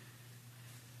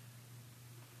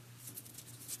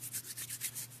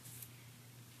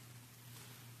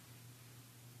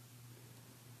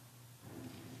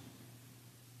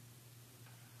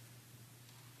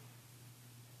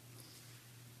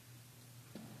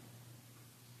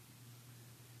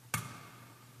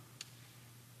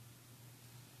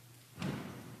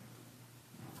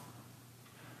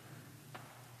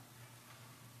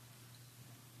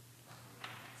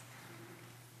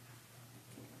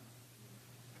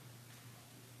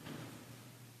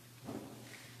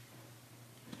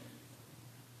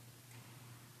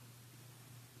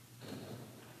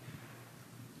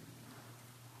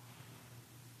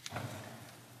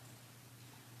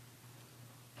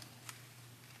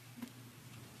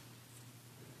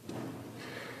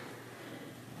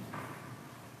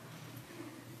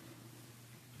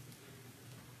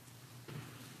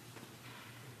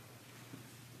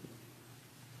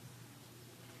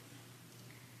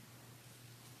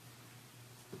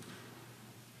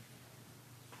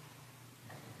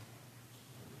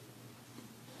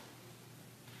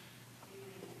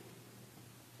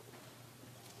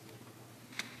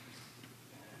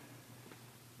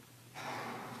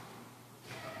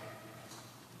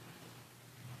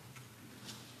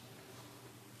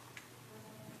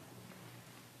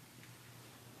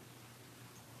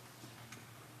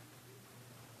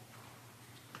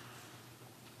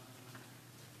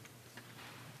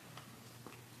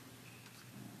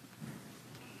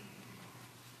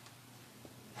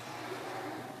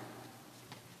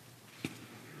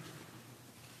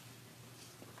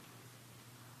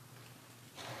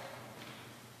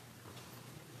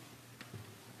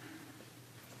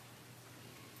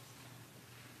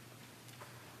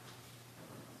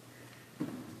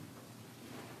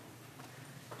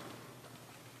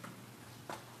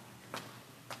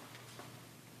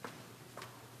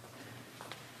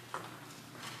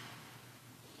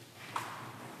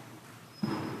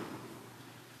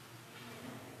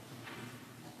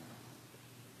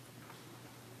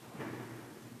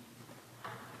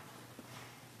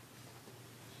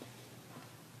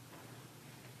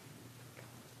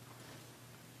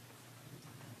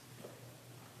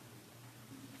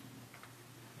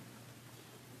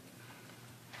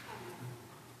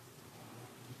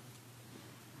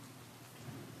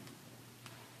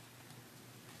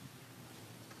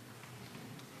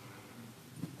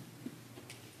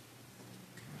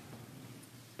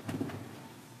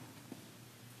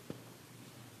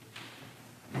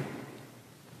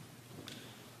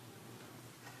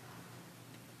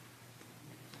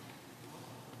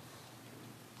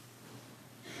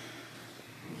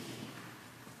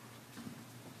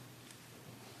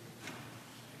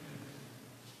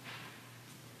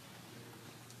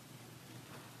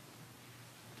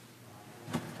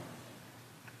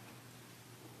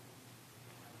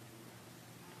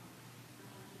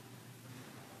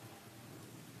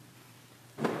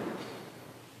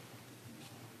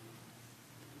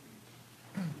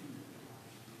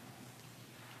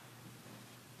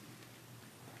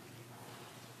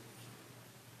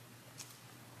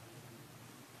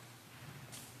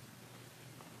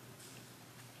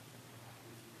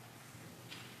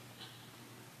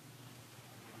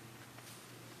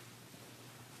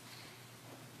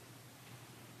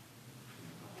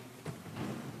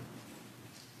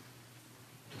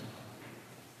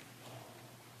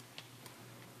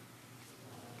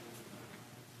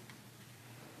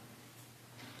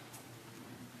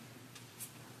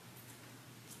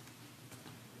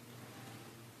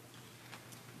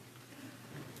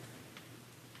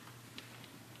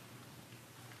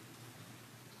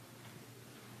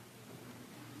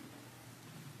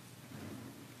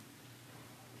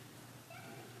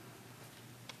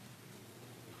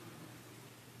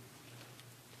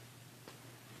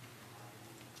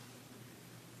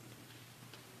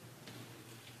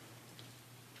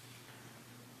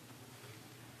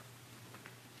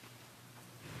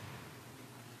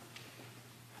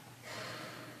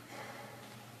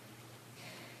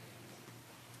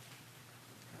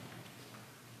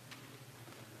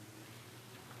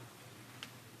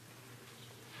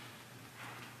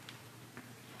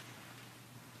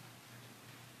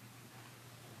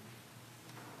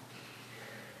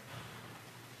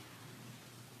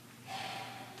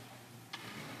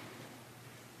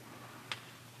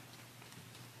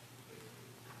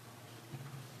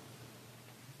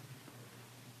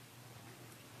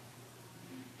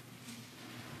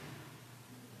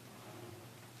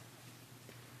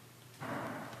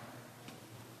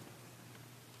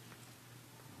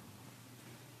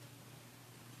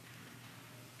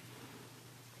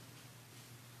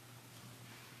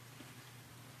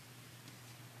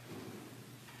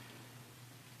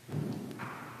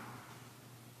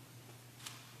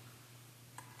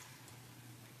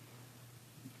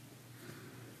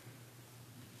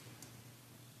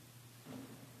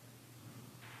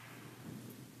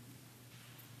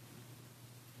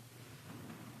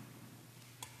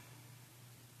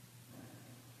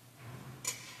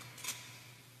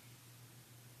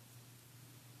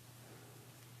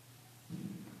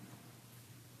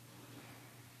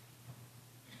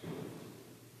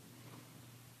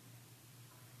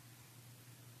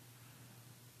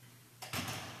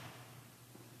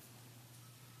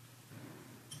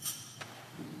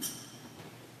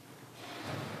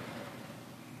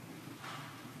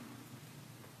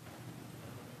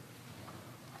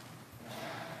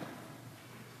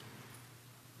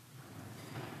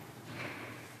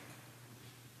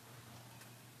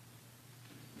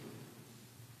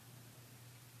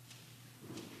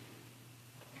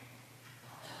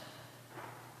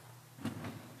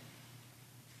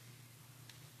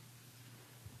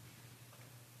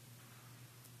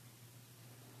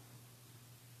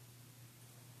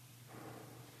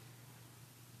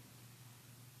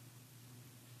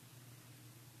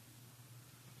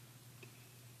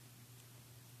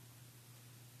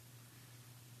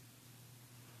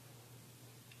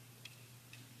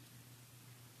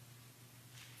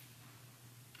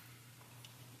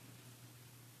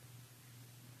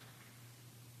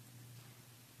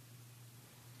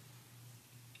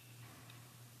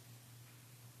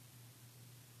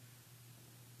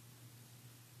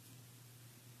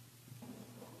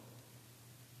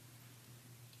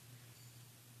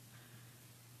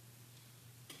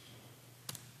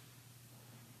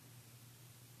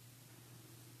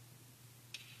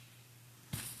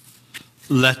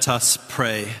 Let us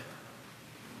pray.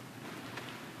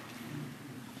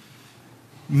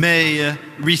 May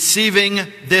receiving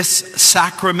this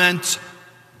sacrament,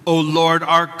 O Lord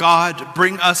our God,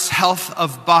 bring us health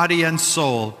of body and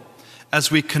soul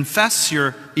as we confess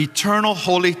your eternal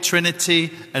Holy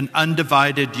Trinity and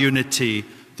undivided unity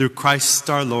through Christ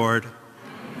our Lord.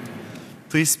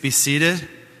 Please be seated.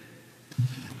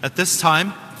 At this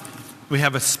time, we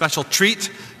have a special treat.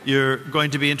 You're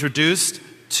going to be introduced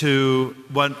to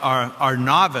our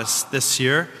novice this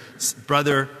year,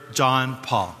 Brother John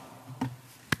Paul.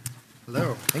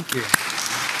 Hello, thank you.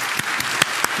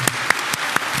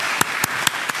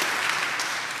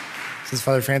 As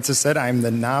Father Francis said, I'm the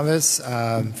novice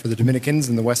for the Dominicans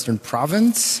in the Western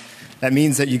Province. That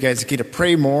means that you guys get to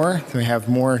pray more. We have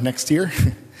more next year.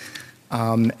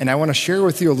 And I want to share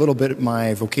with you a little bit of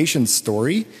my vocation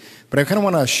story, but I kind of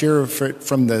want to share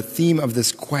from the theme of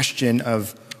this question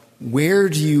of where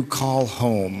do you call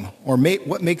home, or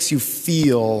what makes you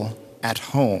feel at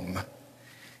home?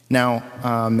 Now,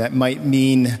 that might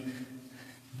mean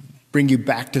bring you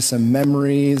back to some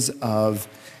memories of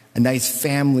a nice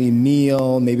family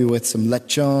meal, maybe with some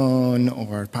lechon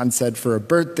or pancit for a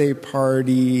birthday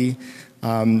party.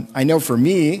 I know for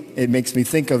me, it makes me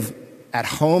think of at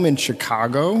home in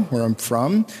Chicago, where I'm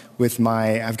from,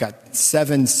 I've got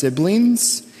 7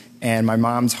 siblings, and my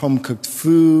mom's home-cooked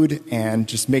food, and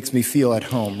just makes me feel at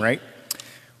home, right?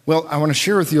 Well, I want to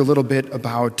share with you a little bit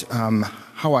about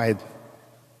how I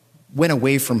went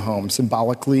away from home,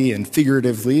 symbolically and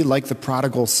figuratively, like the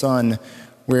prodigal son,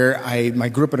 where I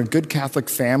grew up in a good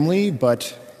Catholic family,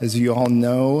 but as you all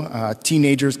know,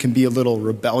 teenagers can be a little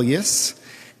rebellious.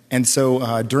 And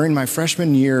so during my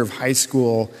freshman year of high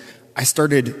school, I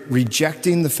started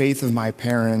rejecting the faith of my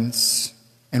parents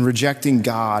and rejecting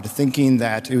God, thinking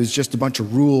that it was just a bunch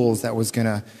of rules that was going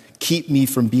to keep me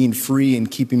from being free and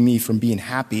keeping me from being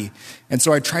happy. And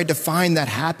so I tried to find that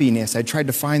happiness. I tried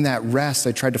to find that rest.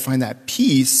 I tried to find that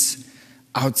peace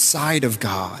outside of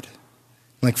God.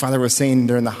 Like Father was saying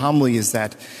during the homily, is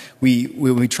that we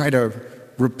try to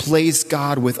replace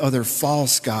God with other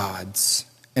false gods.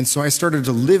 And so I started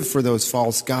to live for those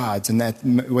false gods, and that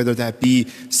whether that be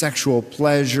sexual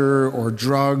pleasure or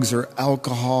drugs or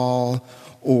alcohol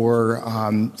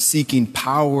or seeking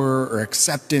power or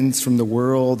acceptance from the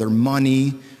world or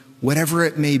money, whatever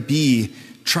it may be,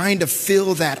 trying to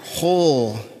fill that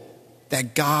hole,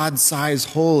 that God-sized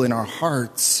hole in our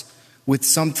hearts with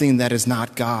something that is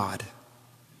not God.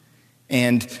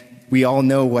 And we all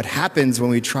know what happens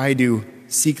when we try to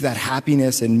seek that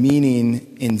happiness and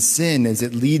meaning in sin is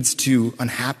it leads to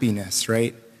unhappiness,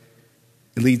 right?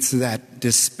 It leads to that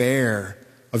despair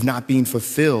of not being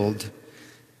fulfilled.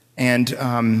 And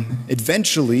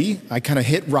eventually, I kind of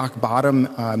hit rock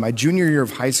bottom. My junior year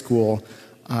of high school,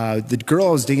 the girl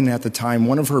I was dating at the time,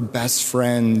 one of her best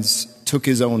friends took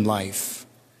his own life.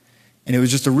 And it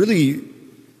was just a really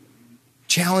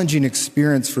challenging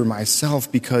experience for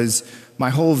myself, because my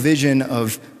whole vision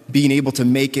of being able to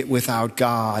make it without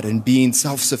God and being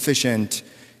self-sufficient,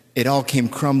 it all came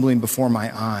crumbling before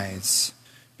my eyes.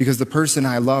 Because the person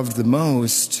I loved the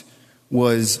most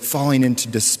was falling into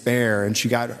despair, and she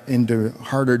got into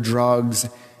harder drugs,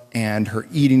 and her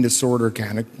eating disorder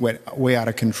kind of went way out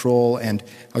of control. And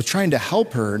I was trying to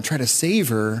help her and try to save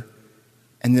her,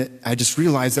 and I just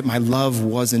realized that my love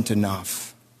wasn't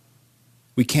enough.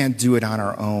 We can't do it on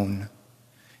our own.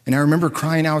 And I remember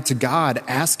crying out to God,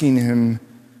 asking him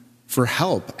for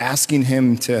help, asking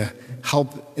him to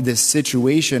help this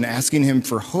situation, asking him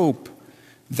for hope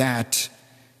that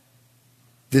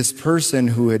this person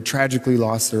who had tragically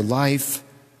lost their life,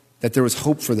 that there was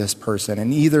hope for this person.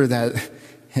 And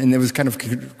it was kind of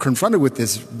confronted with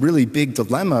this really big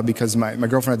dilemma, because my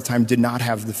girlfriend at the time did not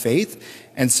have the faith.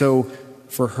 And so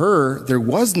for her, there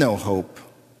was no hope.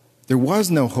 There was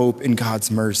no hope in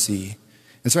God's mercy.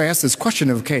 And so I asked this question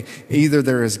of, okay, either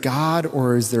there is God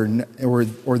or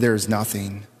there is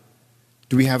nothing.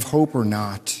 Do we have hope or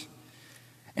not?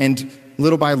 And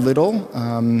little by little,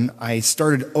 I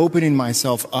started opening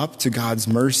myself up to God's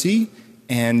mercy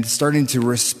and starting to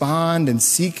respond and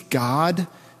seek God,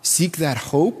 seek that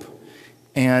hope.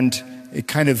 And it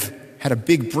kind of had a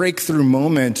big breakthrough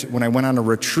moment when I went on a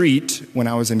retreat when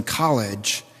I was in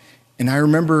college. And I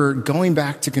remember going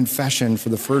back to confession for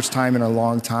the first time in a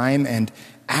long time and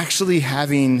actually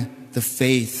having the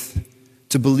faith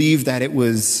to believe that it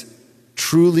was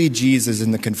truly Jesus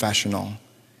in the confessional.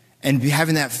 And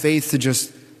having that faith to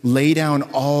just lay down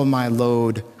all of my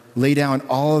load, lay down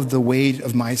all of the weight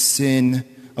of my sin,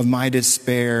 of my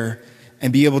despair,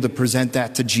 and be able to present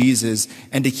that to Jesus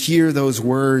and to hear those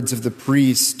words of the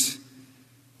priest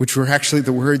which were actually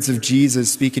the words of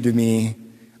Jesus speaking to me,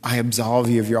 I absolve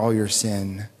you of all your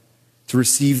sin, to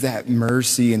receive that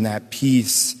mercy and that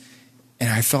peace.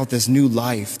 And I felt this new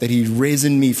life, that he'd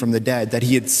risen me from the dead, that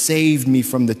he had saved me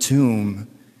from the tomb.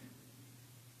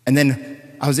 And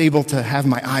then I was able to have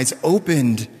my eyes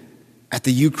opened at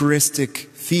the Eucharistic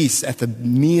feast, at the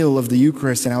meal of the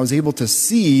Eucharist, and I was able to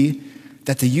see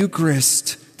that the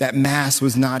Eucharist, that Mass,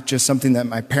 was not just something that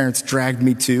my parents dragged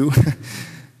me to,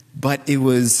 but it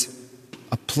was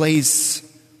a place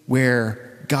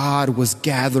where God was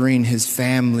gathering his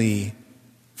family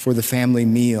for the family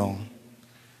meal,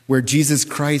 where Jesus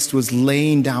Christ was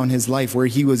laying down his life, where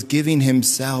he was giving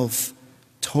himself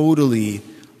totally,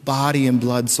 body and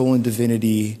blood, soul and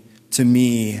divinity, to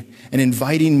me, and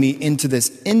inviting me into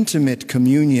this intimate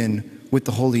communion with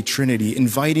the Holy Trinity,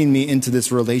 inviting me into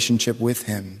this relationship with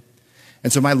him.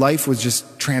 And so my life was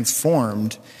just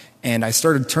transformed, and I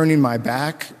started turning my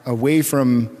back away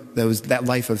from that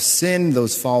life of sin,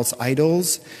 those false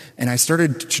idols, and I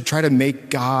started to try to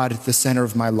make God the center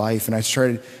of my life, and I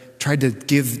tried to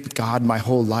give God my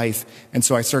whole life. And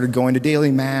so I started going to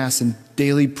daily Mass and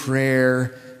daily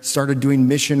prayer, started doing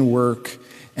mission work,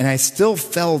 and I still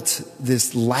felt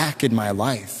this lack in my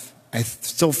life. I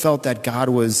still felt that God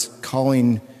was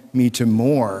calling me to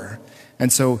more.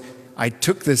 And so I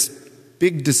took this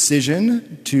big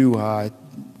decision to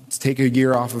take a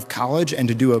year off of college and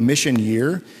to do a mission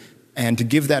year and to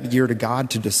give that year to God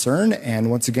to discern.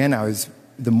 And once again,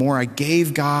 the more I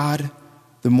gave God,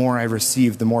 the more I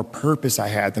received, the more purpose I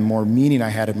had, the more meaning I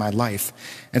had in my life.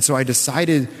 And so I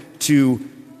decided to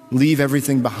leave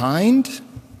everything behind,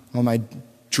 all my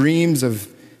dreams of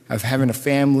having a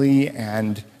family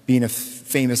and being a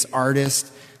famous artist.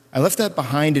 I left that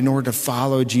behind in order to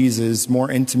follow Jesus more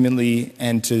intimately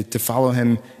and to follow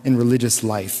him in religious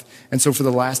life. And so for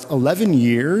the last 11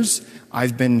 years,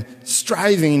 I've been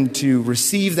striving to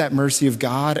receive that mercy of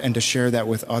God and to share that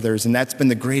with others. And that's been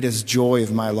the greatest joy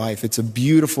of my life. It's a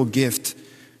beautiful gift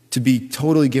to be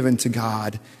totally given to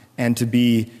God and to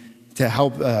be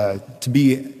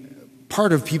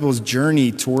part of people's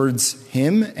journey towards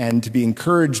him and to be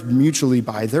encouraged mutually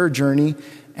by their journey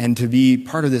and to be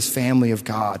part of this family of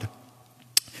God.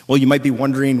 Well, you might be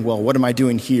wondering, well, what am I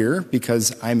doing here?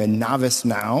 Because I'm a novice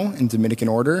now in Dominican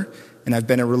order, and I've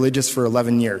been a religious for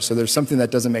 11 years. So there's something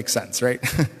that doesn't make sense, right?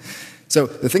 So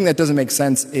the thing that doesn't make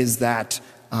sense is that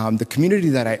the community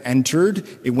that I entered,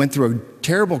 it went through a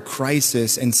terrible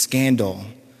crisis and scandal.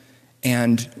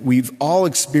 And we've all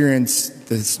experienced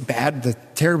the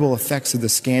terrible effects of the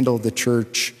scandal of the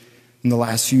church in the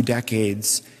last few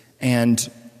decades.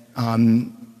 And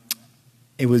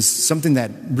it was something that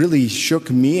really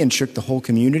shook me and shook the whole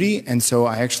community. And so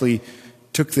I actually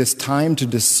took this time to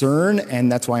discern,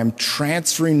 and that's why I'm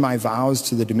transferring my vows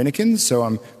to the Dominicans. So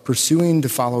I'm pursuing to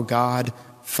follow God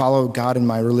in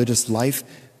my religious life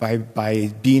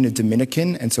by being a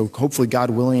Dominican. And so hopefully, God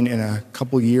willing, in a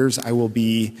couple years, I will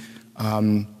be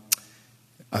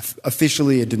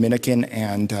officially a Dominican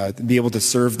and be able to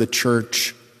serve the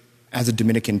church as a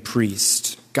Dominican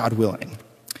priest, God willing.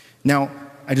 Now,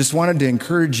 I just wanted to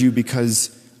encourage you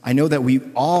because I know that we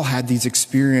all had these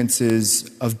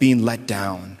experiences of being let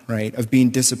down, right? Of being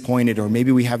disappointed, or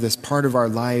maybe we have this part of our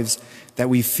lives that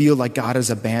we feel like God has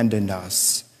abandoned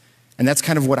us. And that's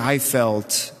kind of what I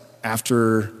felt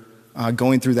after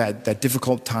going through that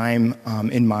difficult time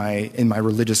in my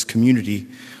religious community.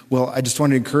 Well, I just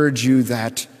want to encourage you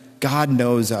that God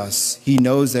knows us. He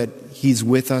knows that he's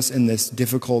with us in this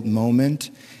difficult moment,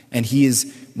 and he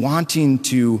is wanting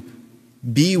to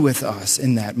be with us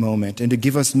in that moment and to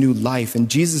give us new life. And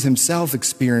Jesus himself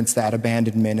experienced that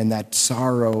abandonment and that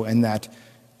sorrow and that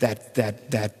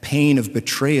pain of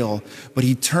betrayal, but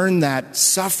he turned that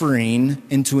suffering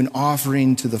into an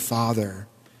offering to the Father.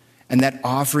 And that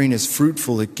offering is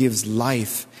fruitful. It gives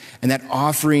life. And that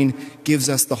offering gives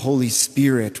us the Holy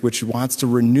Spirit, which wants to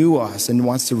renew us and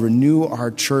wants to renew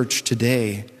our church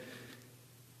today.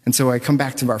 And so I come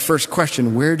back to our first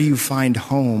question: where do you find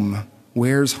home?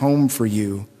 Where's home for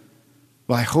you?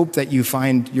 Well, I hope that you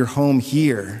find your home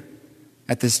here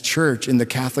at this church, in the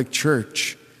Catholic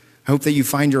Church. I hope that you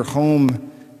find your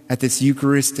home at this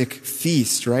Eucharistic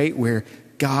feast, right? Where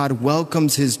God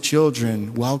welcomes his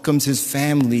children, welcomes his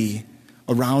family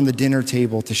around the dinner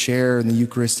table to share in the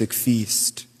Eucharistic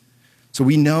feast. So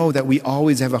we know that we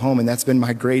always have a home, and that's been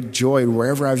my great joy.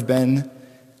 Wherever I've been,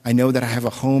 I know that I have a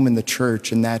home in the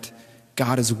church and that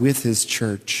God is with his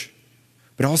church.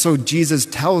 But also Jesus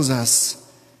tells us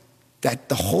that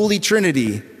the Holy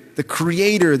Trinity, the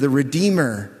Creator, the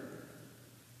Redeemer,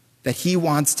 that he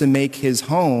wants to make his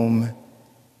home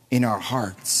in our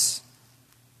hearts.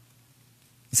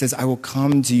 He says, I will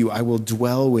come to you, I will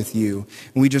dwell with you.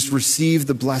 And we just receive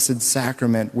the blessed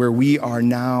sacrament where we are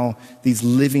now these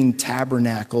living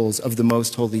tabernacles of the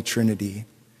most holy Trinity.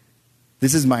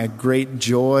 This is my great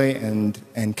joy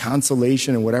and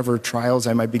consolation in whatever trials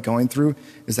I might be going through,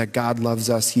 is that God loves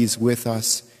us, he's with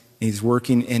us, and he's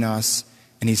working in us,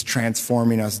 and he's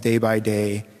transforming us day by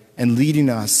day and leading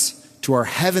us to our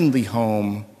heavenly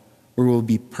home where we'll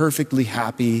be perfectly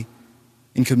happy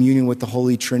in communion with the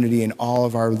Holy Trinity and all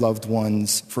of our loved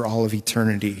ones for all of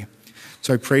eternity.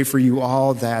 So I pray for you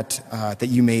all that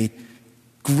you may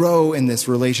grow in this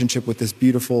relationship with this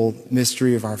beautiful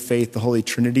mystery of our faith, the Holy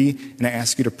Trinity. And I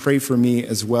ask you to pray for me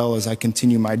as well as I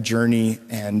continue my journey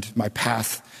and my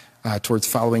path towards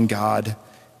following God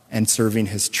and serving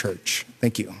his church.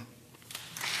 Thank you.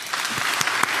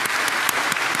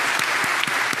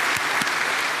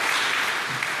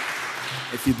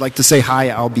 If you'd like to say hi,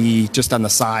 I'll be just on the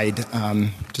side,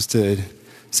 just to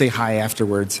say hi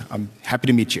afterwards. I'm happy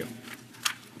to meet you.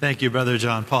 Thank you, Brother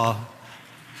John Paul.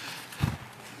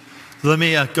 Let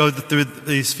me go through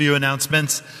these few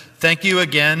announcements. Thank you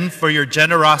again for your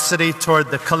generosity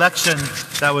toward the collection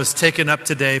that was taken up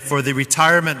today for the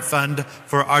retirement fund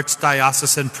for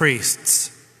archdiocesan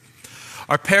priests.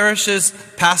 Our parish's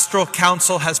pastoral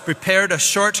council has prepared a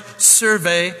short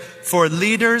survey for the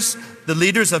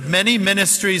leaders of many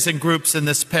ministries and groups in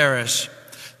this parish.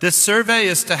 This survey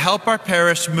is to help our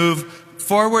parish move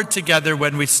forward together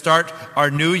when we start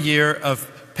our new year of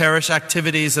parish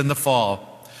activities in the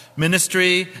fall.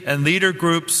 Ministry and leader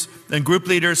groups and group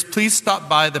leaders, please stop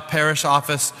by the parish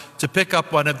office to pick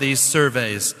up one of these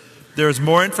surveys. There is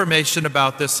more information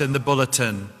about this in the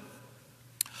bulletin.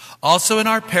 Also in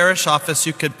our parish office,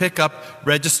 you can pick up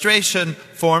registration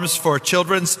forms for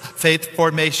children's faith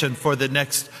formation for the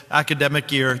next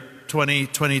academic year,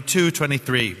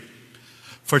 2022-23.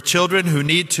 For children who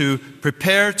need to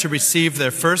prepare to receive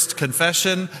their first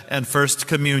confession and first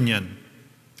communion.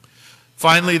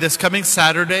 Finally, this coming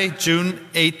Saturday, June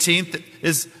 18th,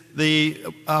 is we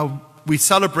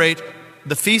celebrate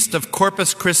the Feast of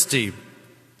Corpus Christi,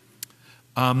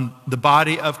 the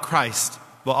body of Christ.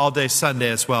 Well, all day Sunday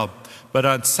as well. But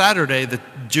on Saturday,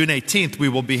 June 18th, we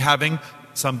will be having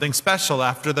something special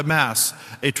after the Mass,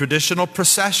 a traditional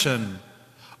procession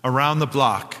around the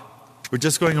block. We're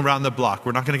just going around the block.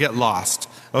 We're not going to get lost,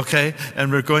 okay?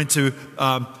 And we're going to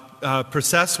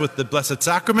process with the Blessed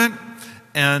Sacrament,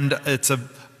 and it's a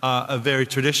very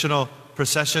traditional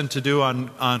procession to do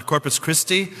on Corpus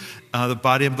Christi, the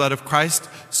body and blood of Christ.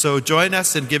 So join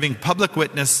us in giving public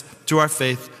witness to our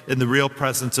faith in the real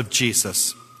presence of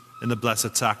Jesus in the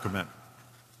Blessed Sacrament.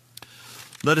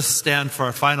 Let us stand for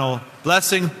our final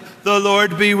blessing. The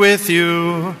Lord be with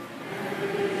you.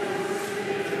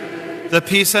 The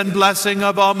peace and blessing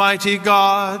of Almighty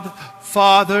God,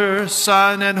 Father,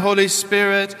 Son, and Holy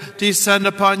Spirit, descend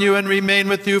upon you and remain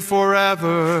with you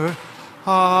forever.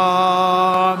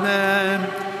 Amen.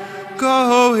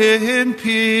 Go in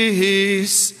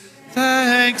peace.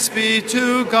 Thanks be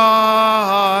to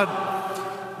God.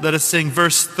 Let us sing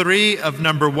verse 3 of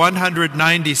number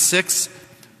 196,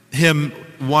 hymn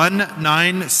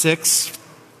 196,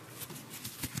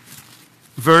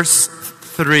 verse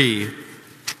 3.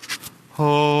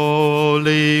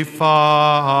 Holy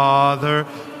Father,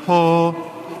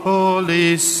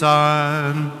 Holy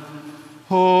Son,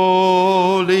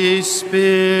 Holy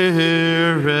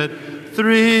Spirit,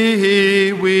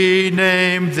 three we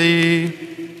name thee,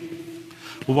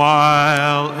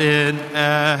 while in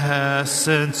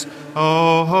essence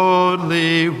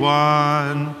only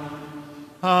one,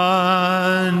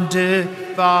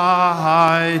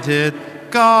 undivided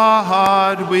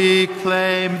God we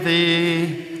claim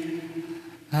thee,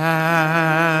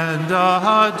 and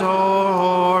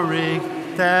adoring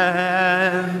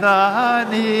bend the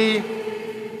knee,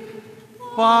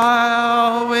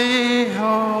 while we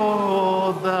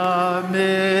hold the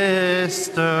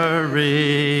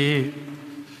mystery,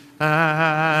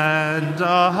 and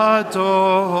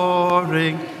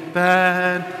adoring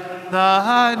bend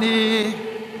the knee,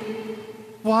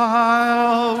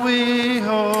 while we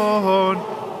hold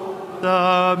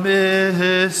the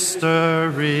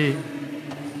mystery.